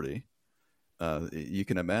property. You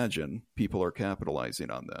can imagine people are capitalizing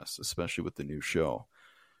on this, especially with the new show.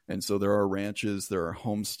 And so there are ranches, there are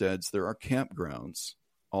homesteads, there are campgrounds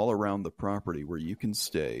all around the property where you can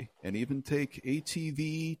stay and even take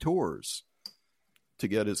ATV tours to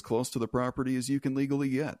get as close to the property as you can legally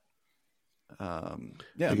get. I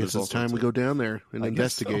guess it's time we go down there and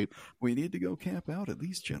investigate. So. We need to go camp out at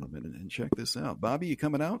least, gentlemen, and check this out. Bobby, you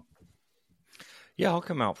coming out? Yeah, I'll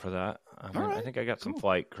come out for that. I think I got some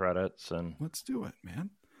flight credits, and let's do it, man.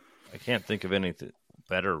 I can't think of any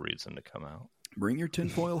better reason to come out. Bring your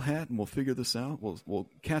tinfoil hat, and we'll figure this out. We'll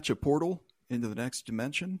catch a portal into the next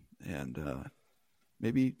dimension, and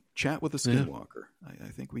maybe chat with a skinwalker. Yeah. I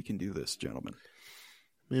think we can do this, gentlemen.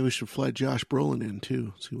 Maybe we should fly Josh Brolin in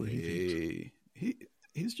too. See what he thinks.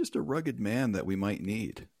 He's just a rugged man that we might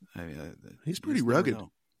need. He's pretty rugged,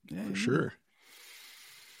 for sure.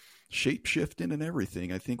 Shape shifting and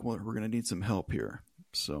everything. I think we're going to need some help here.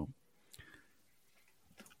 So,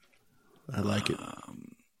 I like it.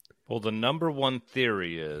 Well, the number one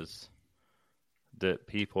theory is that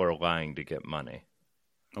people are lying to get money.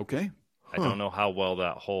 Okay. I don't know how well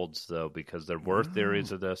that holds, though, because there were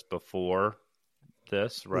theories of this before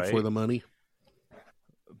this, right? Before the money.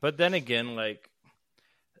 But then again,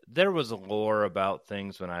 there was a lore about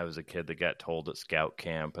things when I was a kid that got told at scout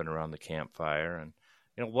camp and around the campfire. And,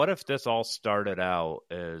 what if this all started out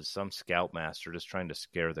as some scoutmaster just trying to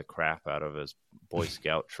scare the crap out of his Boy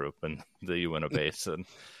Scout troop in the Uinta Basin?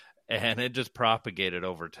 and it just propagated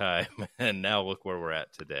over time. And now look where we're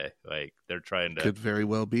at today. Like, they're trying to Could very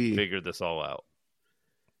well be. figure this all out.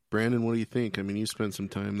 Brandon, what do you think? I mean, you spent some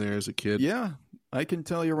time there as a kid. Yeah, I can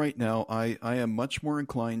tell you right now, I am much more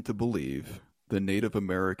inclined to believe the Native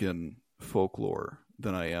American folklore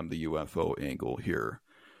than I am the UFO angle here.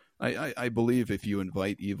 I believe if you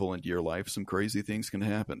invite evil into your life, some crazy things can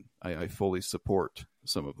happen. I fully support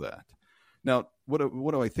some of that. Now, what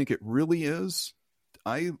do I think it really is?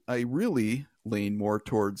 I really lean more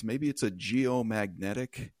towards maybe it's a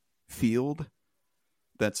geomagnetic field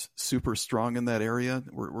that's super strong in that area.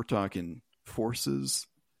 We're talking forces,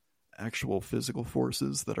 actual physical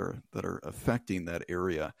forces that are affecting that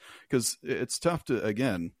area, because it's tough to,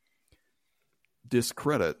 again,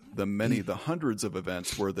 discredit the hundreds of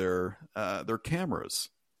events where their cameras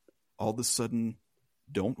all of a sudden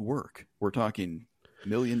don't work. We're talking $1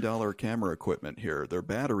 million camera equipment here. Their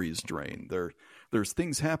batteries drain. There's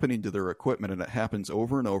things happening to their equipment, and it happens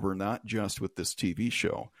over and over, not just with this TV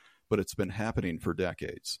show, but it's been happening for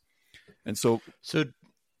decades. And so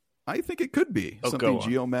I think it could be something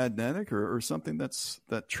geomagnetic or something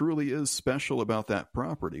that truly is special about that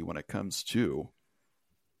property when it comes to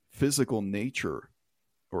physical nature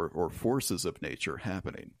or forces of nature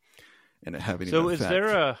happening and having an effect. Is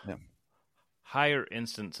there higher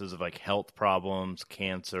instances of like health problems,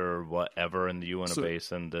 cancer, whatever in the Uinta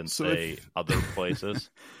Basin than other places?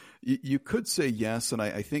 You could say yes, and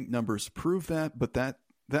I think numbers prove that, but that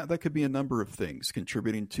could be a number of things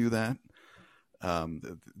contributing to that.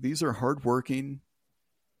 These are hardworking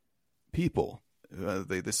people.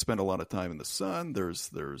 They spend a lot of time in the sun. There's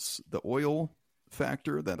the oil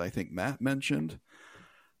factor that I think Matt mentioned.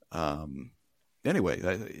 Anyway,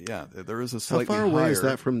 there is a slightly How far away higher...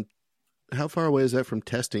 is that from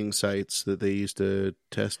testing sites that they used to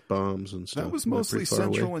test bombs and stuff? That was mostly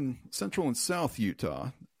central and south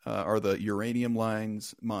Utah. Are the uranium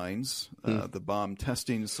mines, the bomb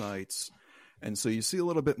testing sites. And so you see a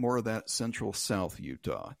little bit more of that central south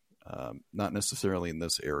Utah, not necessarily in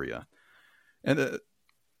this area. And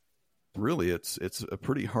really, it's a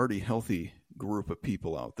pretty hardy, healthy group of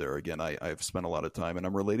people out there. Again, I've spent a lot of time, and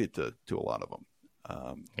I'm related to a lot of them.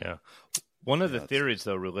 One of the theories,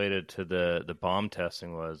 though, related to the bomb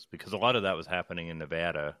testing was because a lot of that was happening in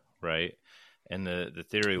Nevada, right? And the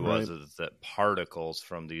theory was is that particles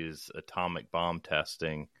from these atomic bomb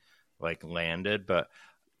testing like landed. But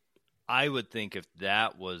I would think if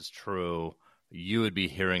that was true, you would be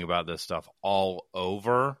hearing about this stuff all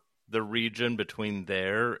over the region between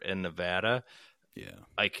there and Nevada. Yeah.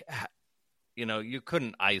 Like, you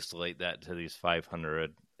couldn't isolate that to these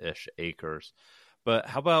 500-ish acres. But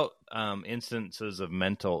how about instances of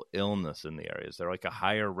mental illness in the area? Is there like a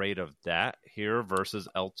higher rate of that here versus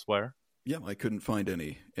elsewhere? Yeah, I couldn't find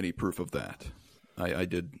any proof of that.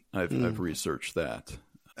 I've researched that.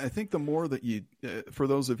 I think the more that you, for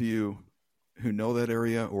those of you who know that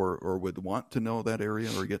area or would want to know that area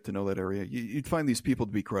or get to know that area, you'd find these people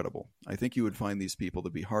to be credible. I think you would find these people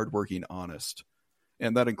to be hardworking, honest,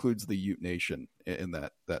 and that includes the Ute Nation in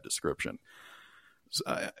that description. So,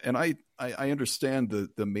 and I understand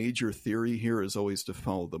the major theory here is always to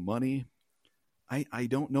follow the money. I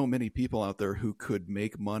don't know many people out there who could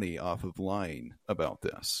make money off of lying about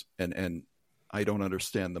this, and I don't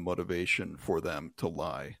understand the motivation for them to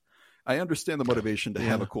lie. I understand the motivation to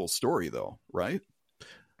have a cool story, though, right?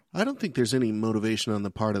 I don't think there's any motivation on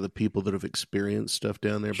the part of the people that have experienced stuff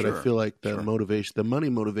down there, but I feel like the motivation, the money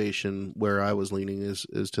motivation where I was leaning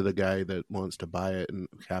is to the guy that wants to buy it and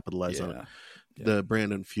capitalize on it. Yeah. The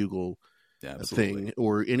Brandon Fugel thing,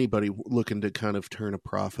 or anybody looking to kind of turn a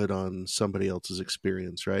profit on somebody else's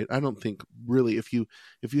experience, right? I don't think really if you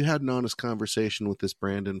had an honest conversation with this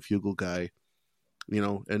Brandon Fugel guy,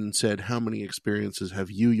 and said, how many experiences have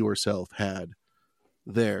you yourself had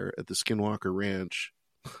there at the Skinwalker Ranch?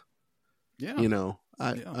 Yeah.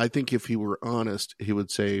 I think if he were honest, he would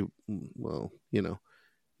say, well,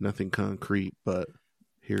 nothing concrete, but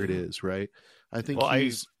here it is, right? I think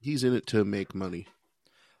he's in it to make money.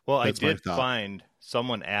 Well, I did find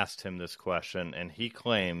someone asked him this question, and he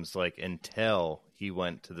claims like until he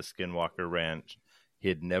went to the Skinwalker Ranch, he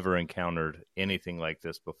had never encountered anything like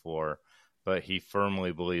this before, but he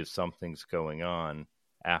firmly believes something's going on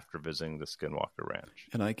after visiting the Skinwalker Ranch.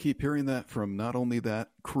 And I keep hearing that from not only that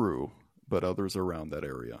crew, but others around that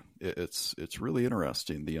area. It's really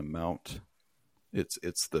interesting, the amount, it's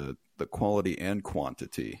the quality and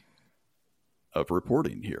quantity of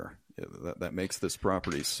reporting here. That makes this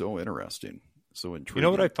property so interesting, so intriguing. You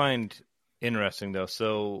know what I find interesting, though?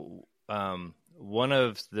 So one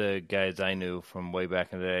of the guys I knew from way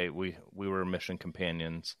back in the day, we were mission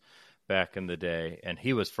companions, back in the day, and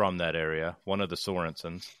he was from that area, one of the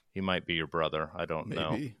Sorensens. He might be your brother. I don't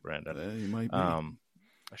know, Brandon. He might be.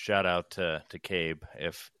 A shout out to Cabe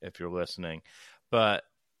if you're listening. But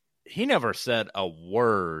he never said a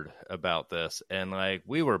word about this. And like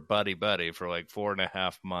we were buddy for like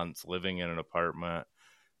 4.5 months living in an apartment,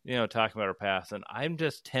 talking about our past. And I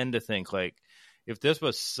just tend to think like if this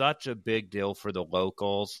was such a big deal for the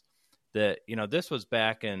locals that, this was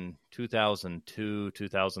back in 2002,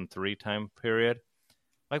 2003 time period.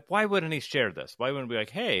 Like, why wouldn't he share this? Why wouldn't he be like,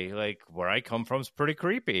 hey, like where I come from is pretty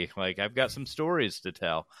creepy. Like I've got some stories to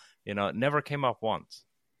tell. It never came up once.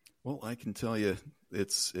 Well, I can tell you,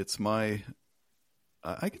 it's my.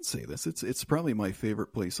 I can say this. It's probably my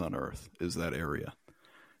favorite place on earth. Is that area?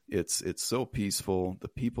 It's so peaceful. The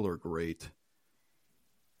people are great.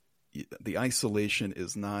 The isolation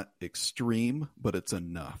is not extreme, but it's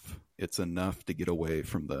enough. It's enough to get away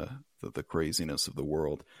from the craziness of the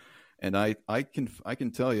world. And I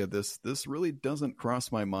can tell you this really doesn't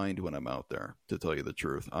cross my mind when I'm out there. To tell you the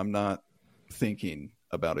truth, I'm not thinking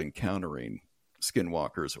about encountering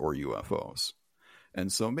skinwalkers or UFOs.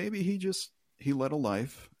 And so maybe he led a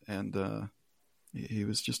life and he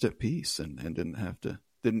was just at peace and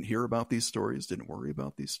didn't hear about these stories, didn't worry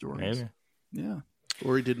about these stories. Maybe. Yeah.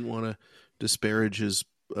 Or he didn't want to disparage his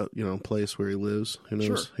place where he lives. Who knows?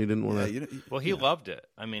 Sure. He didn't want to. Well, he loved it.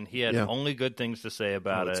 I mean, he had only good things to say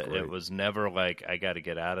about it. Great. It was never like, I got to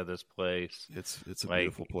get out of this place. It's a like,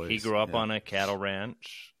 beautiful place. He grew up on a cattle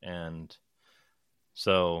ranch. And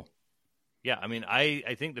so, yeah, I mean,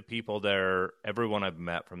 I think the people there, everyone I've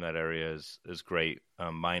met from that area is great,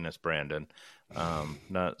 minus Brandon.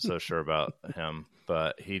 Not so sure about him,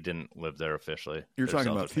 but he didn't live there officially. You're There's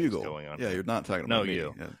talking other about things Fugel. going on Yeah, here. you're not talking No, about me.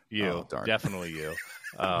 you. Yeah. You. Oh, darn. Definitely you.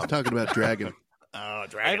 He's talking about Dragon. I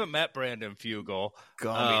haven't met Brandon Fugel.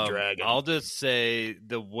 Call me Dragon. I'll just say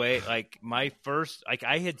the way, like my first, like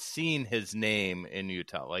I had seen his name in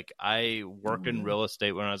Utah. Like I worked in real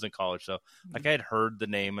estate when I was in college, so like I had heard the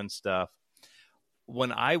name and stuff.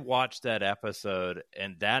 When I watched that episode,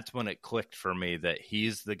 and that's when it clicked for me that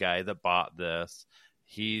he's the guy that bought this.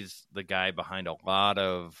 He's the guy behind a lot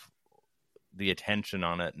of the attention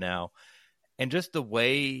on it now, and just the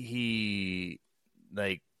way he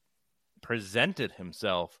like presented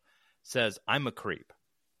himself says I'm a creep.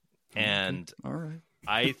 And all right.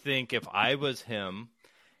 I think if I was him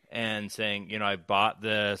and saying, I bought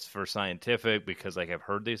this for scientific because like I've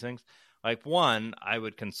heard these things, like one, I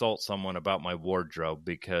would consult someone about my wardrobe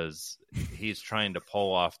because he's trying to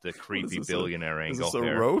pull off the creepy billionaire angle. Is this a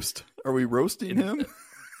here. roast? Are we roasting him?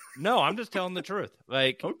 No, I'm just telling the truth.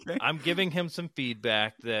 Like, okay. I'm giving him some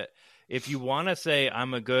feedback that if you want to say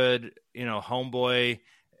I'm a good, homeboy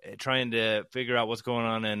trying to figure out what's going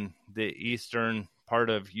on in the eastern part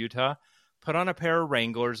of Utah, put on a pair of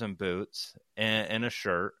Wranglers and boots and a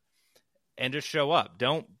shirt and just show up.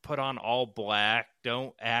 Don't put on all black.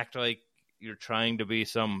 Don't act like you're trying to be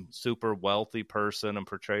some super wealthy person and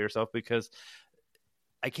portray yourself, because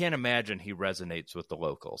I can't imagine he resonates with the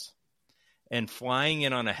locals. And flying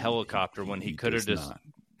in on a helicopter when he could have just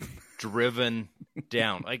driven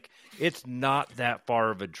down. Like, it's not that far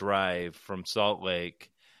of a drive from Salt Lake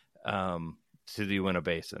to the Uinta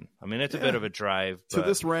Basin. I mean, it's a bit of a drive. To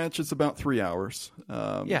this ranch, it's about 3 hours.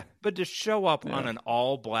 But to show up on an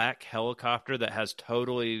all-black helicopter that has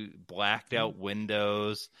totally blacked out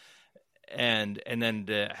windows, and then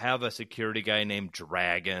to have a security guy named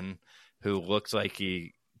Dragon who looks like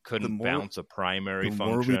he couldn't bounce a primary function. The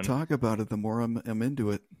more we talk about it, the more I'm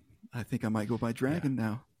into it. I think I might go by Dragon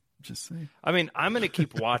now. Just saying. I mean, I'm going to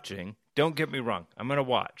keep watching. Don't get me wrong. I'm going to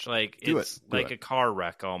watch. Like, it's like a car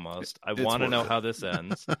wreck almost. I want to know how this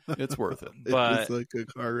ends. It's worth it. It's like a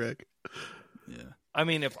car wreck. Yeah. I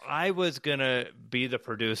mean, if I was going to be the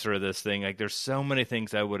producer of this thing, like, there's so many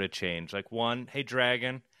things I would have changed. Like, one, hey,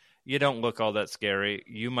 Dragon, you don't look all that scary.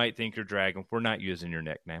 You might think you're Dragon. We're not using your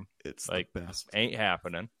nickname. It's like, the best. Ain't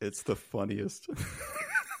happening. It's the funniest.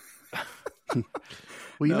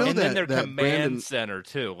 Well, and then their command Brandon... center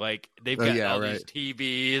too. Like they've got all these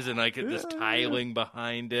TVs and like this tiling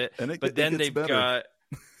behind it. But then they've got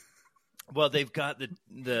the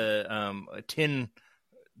tin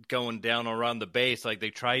going down around the base. Like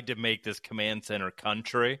they tried to make this command center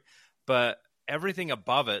country, but everything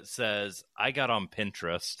above it says I got on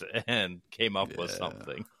Pinterest and came up with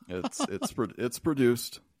something. It's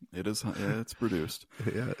produced. It is. Yeah, it's produced.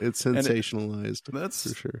 Yeah, it's sensationalized. That's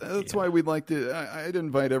for sure. That's why we'd like to. I'd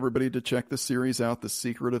invite everybody to check the series out, "The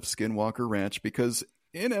Secret of Skinwalker Ranch," because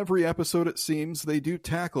in every episode, it seems they do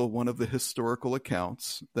tackle one of the historical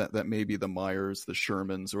accounts that maybe the Myers, the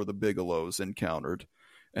Shermans, or the Bigelows encountered.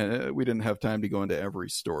 And we didn't have time to go into every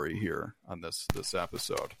story here on this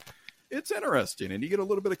episode. It's interesting, and you get a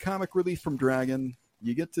little bit of comic relief from Dragon.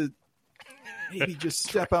 You get to maybe just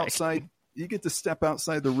step outside. You get to step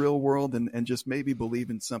outside the real world and just maybe believe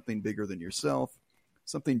in something bigger than yourself,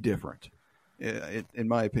 something different. In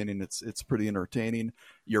my opinion, it's pretty entertaining.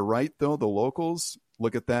 You're right, though. The locals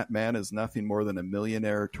look at that man as nothing more than a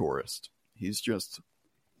millionaire tourist. He's just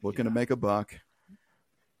looking to make a buck.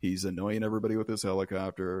 He's annoying everybody with his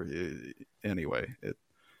helicopter. Anyway,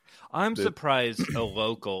 I'm surprised a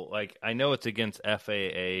local, like, I know it's against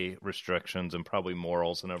FAA restrictions and probably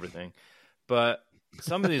morals and everything, but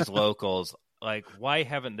some of these locals, like, why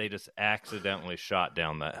haven't they just accidentally shot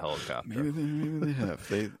down that helicopter? Maybe they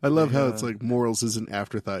have. I love how it's like morals is an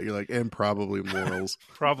afterthought. You're like, and probably morals.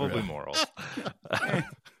 Probably morals.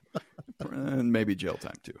 And maybe jail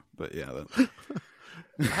time, too. But yeah.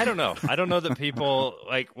 I don't know. I don't know that people,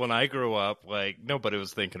 like, when I grew up, like, nobody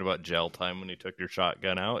was thinking about jail time when you took your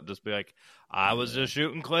shotgun out. It'd just be like, I was just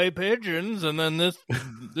shooting clay pigeons, and then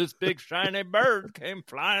this big shiny bird came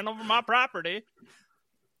flying over my property.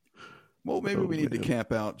 Well, maybe we need to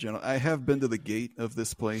camp out, gentlemen. I have been to the gate of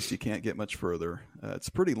this place. You can't get much further. It's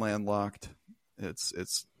pretty landlocked.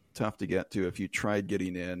 It's tough to get to. If you tried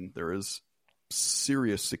getting in, there is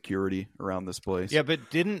serious security around this place. Yeah, but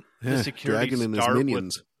didn't the security start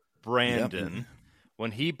with Brandon? Yep.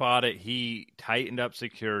 When he bought it, he tightened up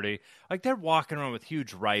security. Like, they're walking around with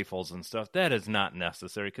huge rifles and stuff. That is not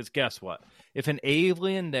necessary, because guess what? If an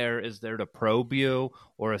alien there is there to probe you,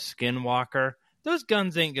 or a skinwalker, those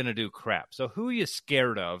guns ain't going to do crap. So who are you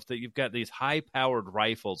scared of that you've got these high-powered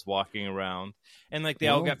rifles walking around, and, like, they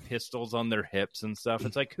all got pistols on their hips and stuff?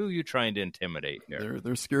 It's like, who are you trying to intimidate here?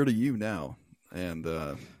 They're scared of you now. And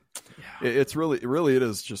it's really it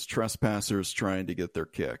is just trespassers trying to get their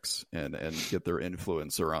kicks and get their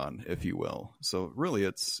influencer on, if you will. So really,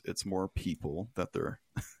 it's more people that they're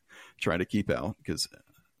trying to keep out. Because,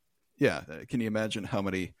 can you imagine how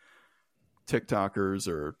many TikTokers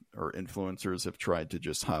or influencers have tried to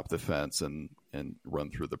just hop the fence and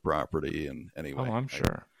run through the property? And anyway, I'm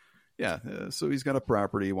sure. So he's got a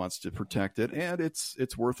property, he wants to protect it, and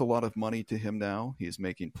it's worth a lot of money to him now. He's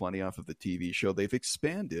making plenty off of the TV show. They've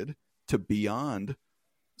expanded to Beyond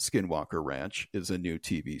Skinwalker Ranch is a new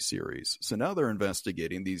TV series. So now they're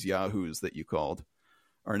investigating, these yahoos that you called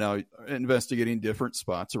are now investigating different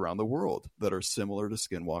spots around the world that are similar to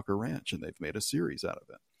Skinwalker Ranch, and they've made a series out of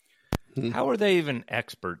it. How are they even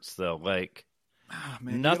experts, though? Like,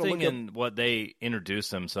 man, nothing in what they introduce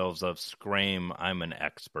themselves of scream, I'm an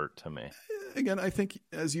expert to me. Again, I think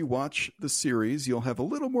as you watch the series, you'll have a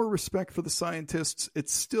little more respect for the scientists.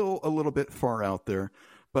 It's still a little bit far out there,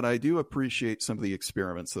 but I do appreciate some of the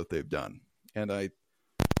experiments that they've done. And they're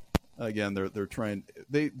trying,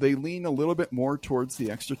 they lean a little bit more towards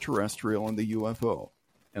the extraterrestrial and the UFO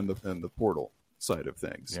and the portal side of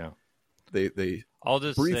things. Yeah. I'll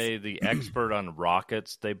just say the expert on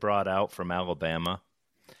rockets they brought out from Alabama,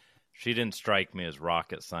 she didn't strike me as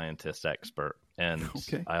rocket scientist expert. And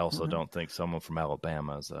I also don't think someone from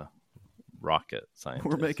Alabama is a rocket scientist.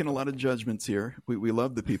 We're making a lot of judgments here. We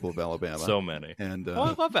love the people of Alabama. So many. And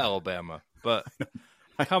I love Alabama, but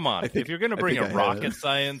come on. If you're going to bring a rocket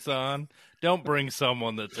science on, don't bring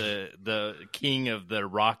someone that's the king of the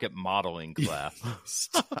rocket modeling class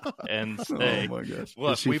and say, oh my gosh.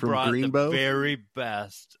 Look, we brought the very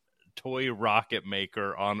best toy rocket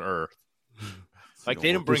maker on Earth. Like,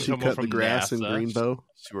 they didn't bring someone from the grass NASA. in Greenbow.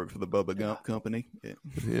 She worked for the Bubba Gump Company.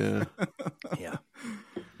 Yeah. Yeah.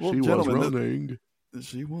 Well, she was running.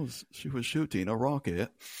 She was shooting a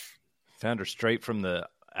rocket. Found her straight from the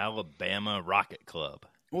Alabama Rocket Club.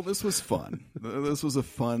 Well, this was fun. This was a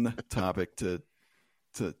fun topic to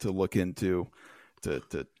look into,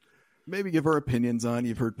 to maybe give our opinions on.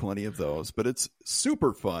 You've heard plenty of those, but it's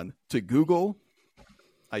super fun to Google.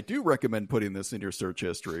 I do recommend putting this in your search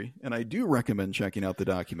history, and I do recommend checking out the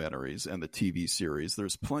documentaries and the TV series.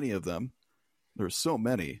 There's plenty of them. There's so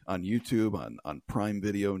many on YouTube, on Prime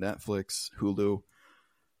Video, Netflix, Hulu.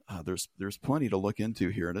 There's plenty to look into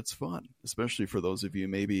here, and it's fun, especially for those of you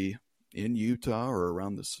maybe in Utah or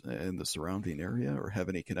around in the surrounding area or have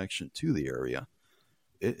any connection to the area.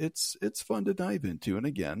 It's fun to dive into, and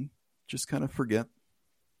again, just kind of forget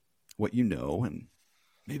what you know and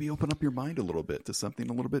maybe open up your mind a little bit to something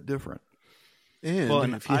a little bit different.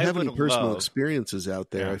 And if you have any personal experiences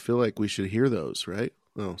out there, I feel like we should hear those, right?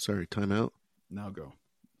 Oh, sorry, time out. Now go.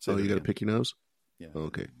 You got to pick your nose? Yeah. Oh,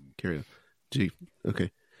 okay, carry on. Gee,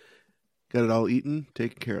 okay. Got it all eaten,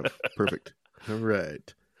 taken care of. Perfect. All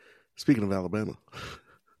right. Speaking of Alabama.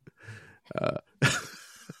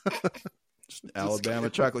 Alabama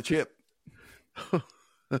chocolate chip.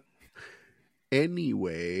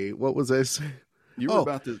 Anyway, what was I saying? You were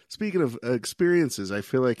about to. Speaking of experiences, I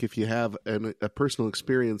feel like if you have a personal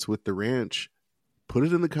experience with the ranch, put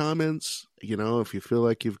it in the comments. If you feel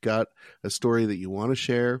like you've got a story that you want to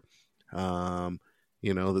share,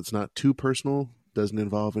 that's not too personal, doesn't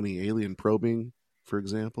involve any alien probing, for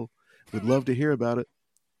example, we'd love to hear about it.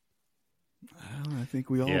 Well, I think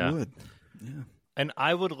we all would. Yeah. And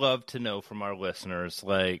I would love to know from our listeners,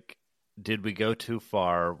 did we go too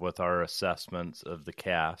far with our assessments of the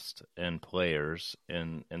cast and players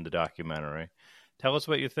in the documentary? Tell us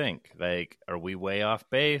what you think. Are we way off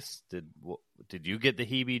base? Did you get the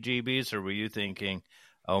heebie-jeebies, or were you thinking,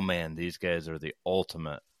 oh man, these guys are the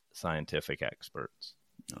ultimate scientific experts?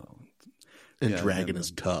 Oh, and Dragon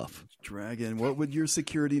is tough. Dragon. What would your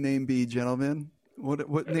security name be, gentlemen?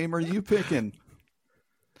 What name are you picking?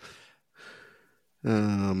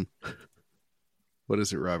 What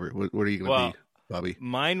is it, Robert? What are you going to be, Bobby?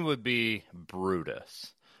 Mine would be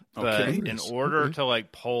Brutus. But in order to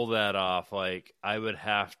pull that off, I would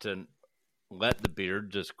have to let the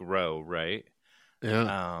beard just grow, right?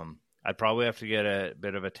 Yeah. I'd probably have to get a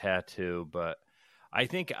bit of a tattoo, but I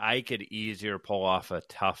think I could easier pull off a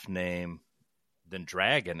tough name than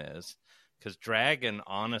Dragon is, because Dragon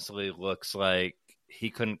honestly looks like he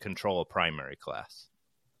couldn't control a primary class.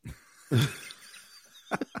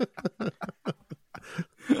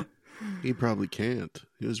 He probably can't.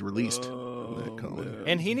 He was released from that college.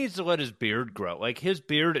 And he needs to let his beard grow. His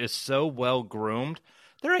beard is so well groomed.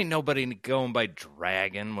 There ain't nobody going by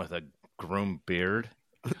Dragon with a groomed beard.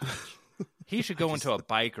 He should go into a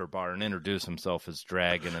biker bar and introduce himself as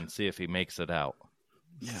Dragon and see if he makes it out.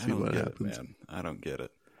 Yeah, I don't get it, man. I don't get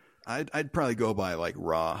it. I'd probably go by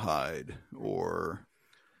Rawhide or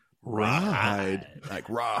Rawhide.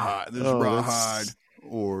 Rawhide. This is Rawhide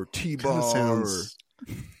or T-Bar or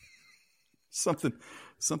something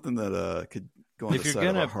that could go on if the you're side of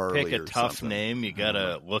a gonna Harley. pick a tough name, you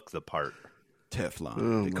gotta look the part.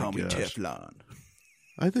 Teflon. They call me Teflon.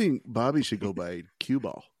 I think Bobby should go by Cue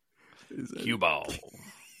Ball. Cue Ball.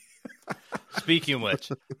 Speaking of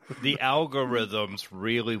which, the algorithms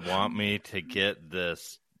really want me to get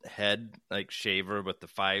this head shaver with the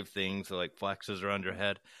 5 things that flexes around your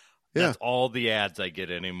head. That's all the ads I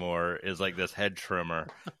get anymore is this head trimmer.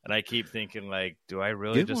 And I keep thinking do I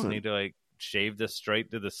really need to shave this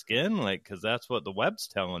straight to the skin? Because that's what the web's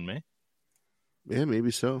telling me. Yeah,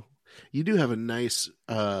 maybe so. You do have a nice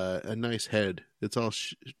head. It's all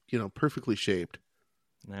perfectly shaped.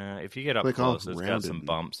 Nah, if you get up close, it's got some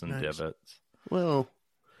bumps and divots. Well,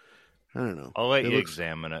 I don't know. I'll let you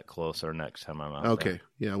examine it closer next time I'm out there. Okay,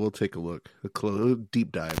 yeah, we'll take a look. A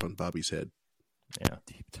deep dive on Bobby's head. Yeah.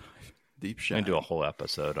 Deep dive. Deep shot. And do a whole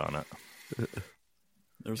episode on it.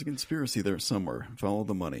 There's a conspiracy there somewhere. Follow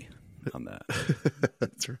the money on that.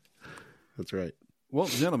 That's right. Well,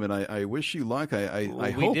 gentlemen, I wish you luck. I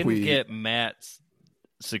we hope didn't get Matt's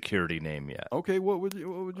security name yet. Okay, what would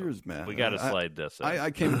yours, Matt? We got to slide this in.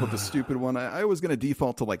 I came up with a stupid one. I was going to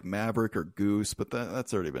default to Maverick or Goose, but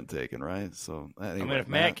that's already been taken, right? So anyway, if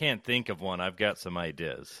Matt can't think of one, I've got some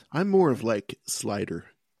ideas. I'm more of Slider.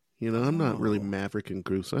 I'm not really Maverick and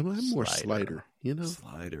Goose. I'm more Slider.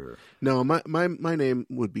 Slider. No, my name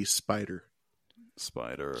would be Spider.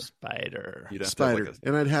 Spider. Spider.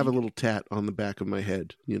 And I'd have a little tat on the back of my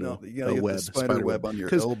head, you gotta get the spider web on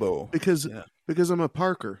your elbow. Because I'm a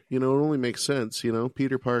Parker, it only makes sense,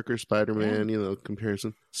 Peter Parker, Spider-Man,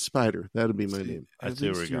 comparison. Spider, that'd be my name. I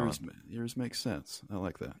see where we're going. Yours makes sense. I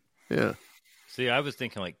like that. Yeah. See, I was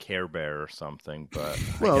thinking Care Bear or something, but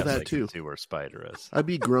well, I too. can see where Spider is. I'd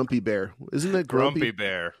be Grumpy Bear. Isn't that Grumpy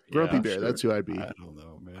Bear? Grumpy Bear, sure. That's who I'd be. I don't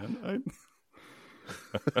know, man.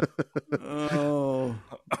 Oh,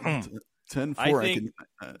 10-4. I think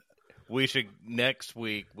we should next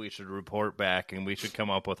week. We should report back, and we should come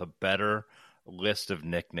up with a better list of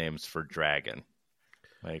nicknames for Dragon.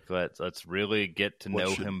 Let's really get to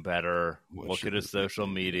know him better. Look at his social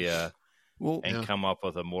media, and come up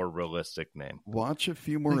with a more realistic name. Watch a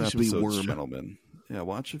few more episodes, gentlemen. Yeah,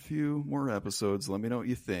 watch a few more episodes. Let me know what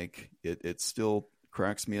you think. It still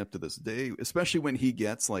cracks me up to this day, especially when he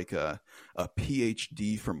gets a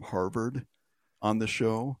PhD from Harvard on the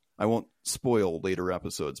show. I won't spoil later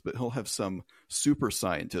episodes, but he'll have some super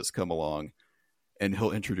scientist come along and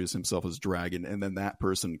he'll introduce himself as Dragon, and then that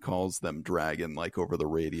person calls them Dragon over the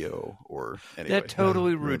radio or anyway. That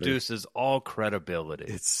totally reduces all credibility.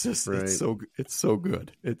 It's just it's so good.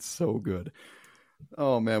 It's so good.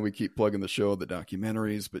 Oh man, we keep plugging the show, the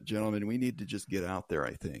documentaries, but gentlemen, we need to just get out there,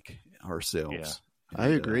 I think, ourselves. I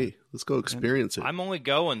agree. Let's go experience it. I'm only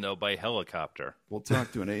going, though, by helicopter. We'll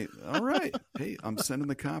talk to an eight. All right. Hey, I'm sending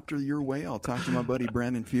the copter your way. I'll talk to my buddy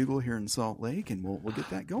Brandon Fugel here in Salt Lake, and we'll get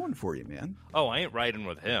that going for you, man. Oh, I ain't riding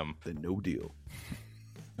with him. Then no deal.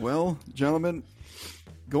 Well, gentlemen,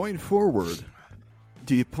 going forward,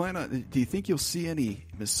 do you think you'll see any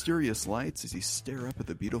mysterious lights as you stare up at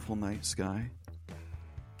the beautiful night sky?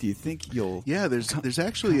 Do you think you'll... Yeah, there's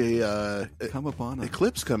actually a come upon an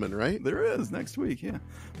eclipse coming, right? There is, next week, yeah.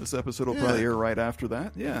 This episode will probably air right after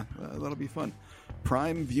that. Yeah, that'll be fun.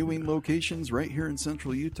 Prime viewing locations right here in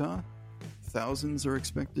central Utah. Thousands are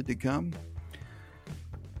expected to come.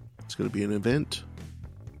 It's going to be an event.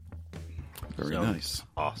 Very nice.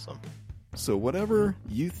 Awesome. So whatever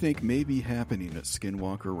you think may be happening at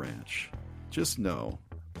Skinwalker Ranch, just know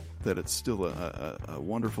that it's still a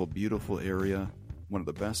wonderful, beautiful area. One of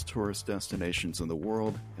the best tourist destinations in the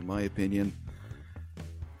world, in my opinion,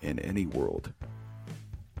 in any world.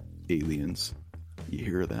 Aliens, you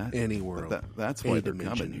hear that? Any world. That's why they're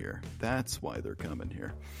coming here. That's why they're coming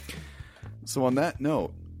here. So on that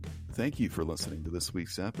note, thank you for listening to this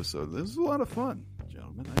week's episode. This is a lot of fun,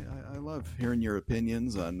 gentlemen. I love hearing your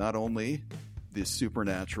opinions on not only the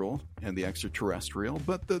supernatural and the extraterrestrial,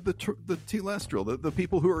 but the telestial, the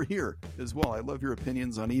people who are here as well. I love your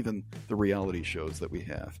opinions on even the reality shows that we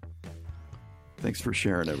have. Thanks for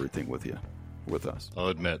sharing everything with us. I'll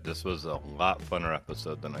admit, this was a lot funner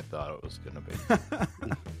episode than I thought it was going to be.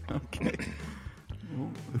 Okay. Well,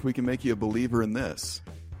 if we can make you a believer in this,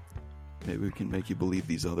 maybe we can make you believe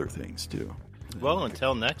these other things too. Well,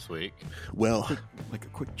 until next week. Well, like a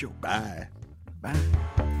quick joke. Bye. Bye.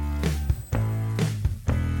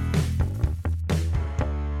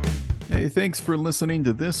 Hey, thanks for listening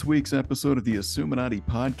to this week's episode of the Assuminati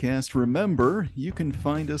Podcast. Remember, you can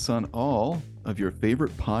find us on all of your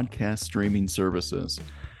favorite podcast streaming services.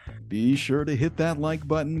 Be sure to hit that like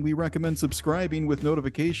button. We recommend subscribing with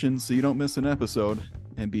notifications so you don't miss an episode.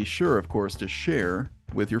 And be sure, of course, to share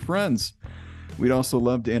with your friends. We'd also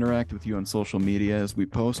love to interact with you on social media as we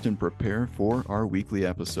post and prepare for our weekly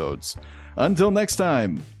episodes. Until next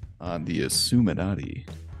time on the Assuminati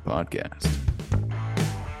Podcast.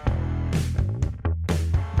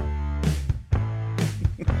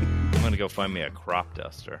 I'm going to go find me a crop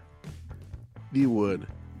duster. You would.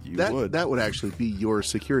 Would. That would actually be your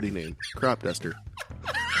security name, Crop Duster.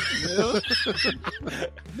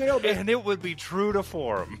 Nailed it. And it would be true to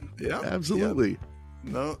form. Yeah, absolutely.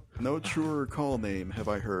 Yep. No truer call name have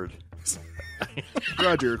I heard.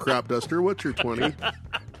 Roger, Crop Duster. What's your 20? Gen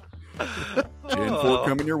 4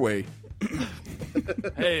 coming your way.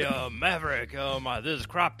 Hey, Maverick, this is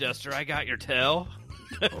Crop Duster. I got your tail.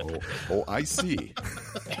 Oh, I see.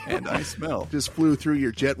 And I smell. Just flew through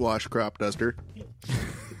your jet wash, Crop Duster.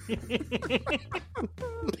 I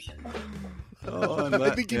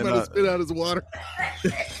think he might have spit out his water.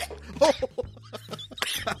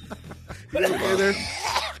 You okay there?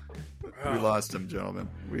 We lost him, gentlemen.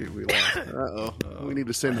 We lost him. Uh-oh. We need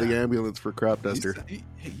to send the ambulance for Crop Duster. Hey,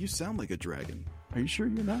 you sound like a dragon. Are you sure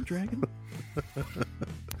you're not dragon?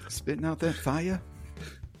 Spitting out that fire?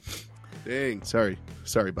 Dang. Sorry,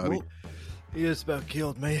 Bobby. Well, he just about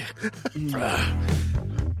killed me.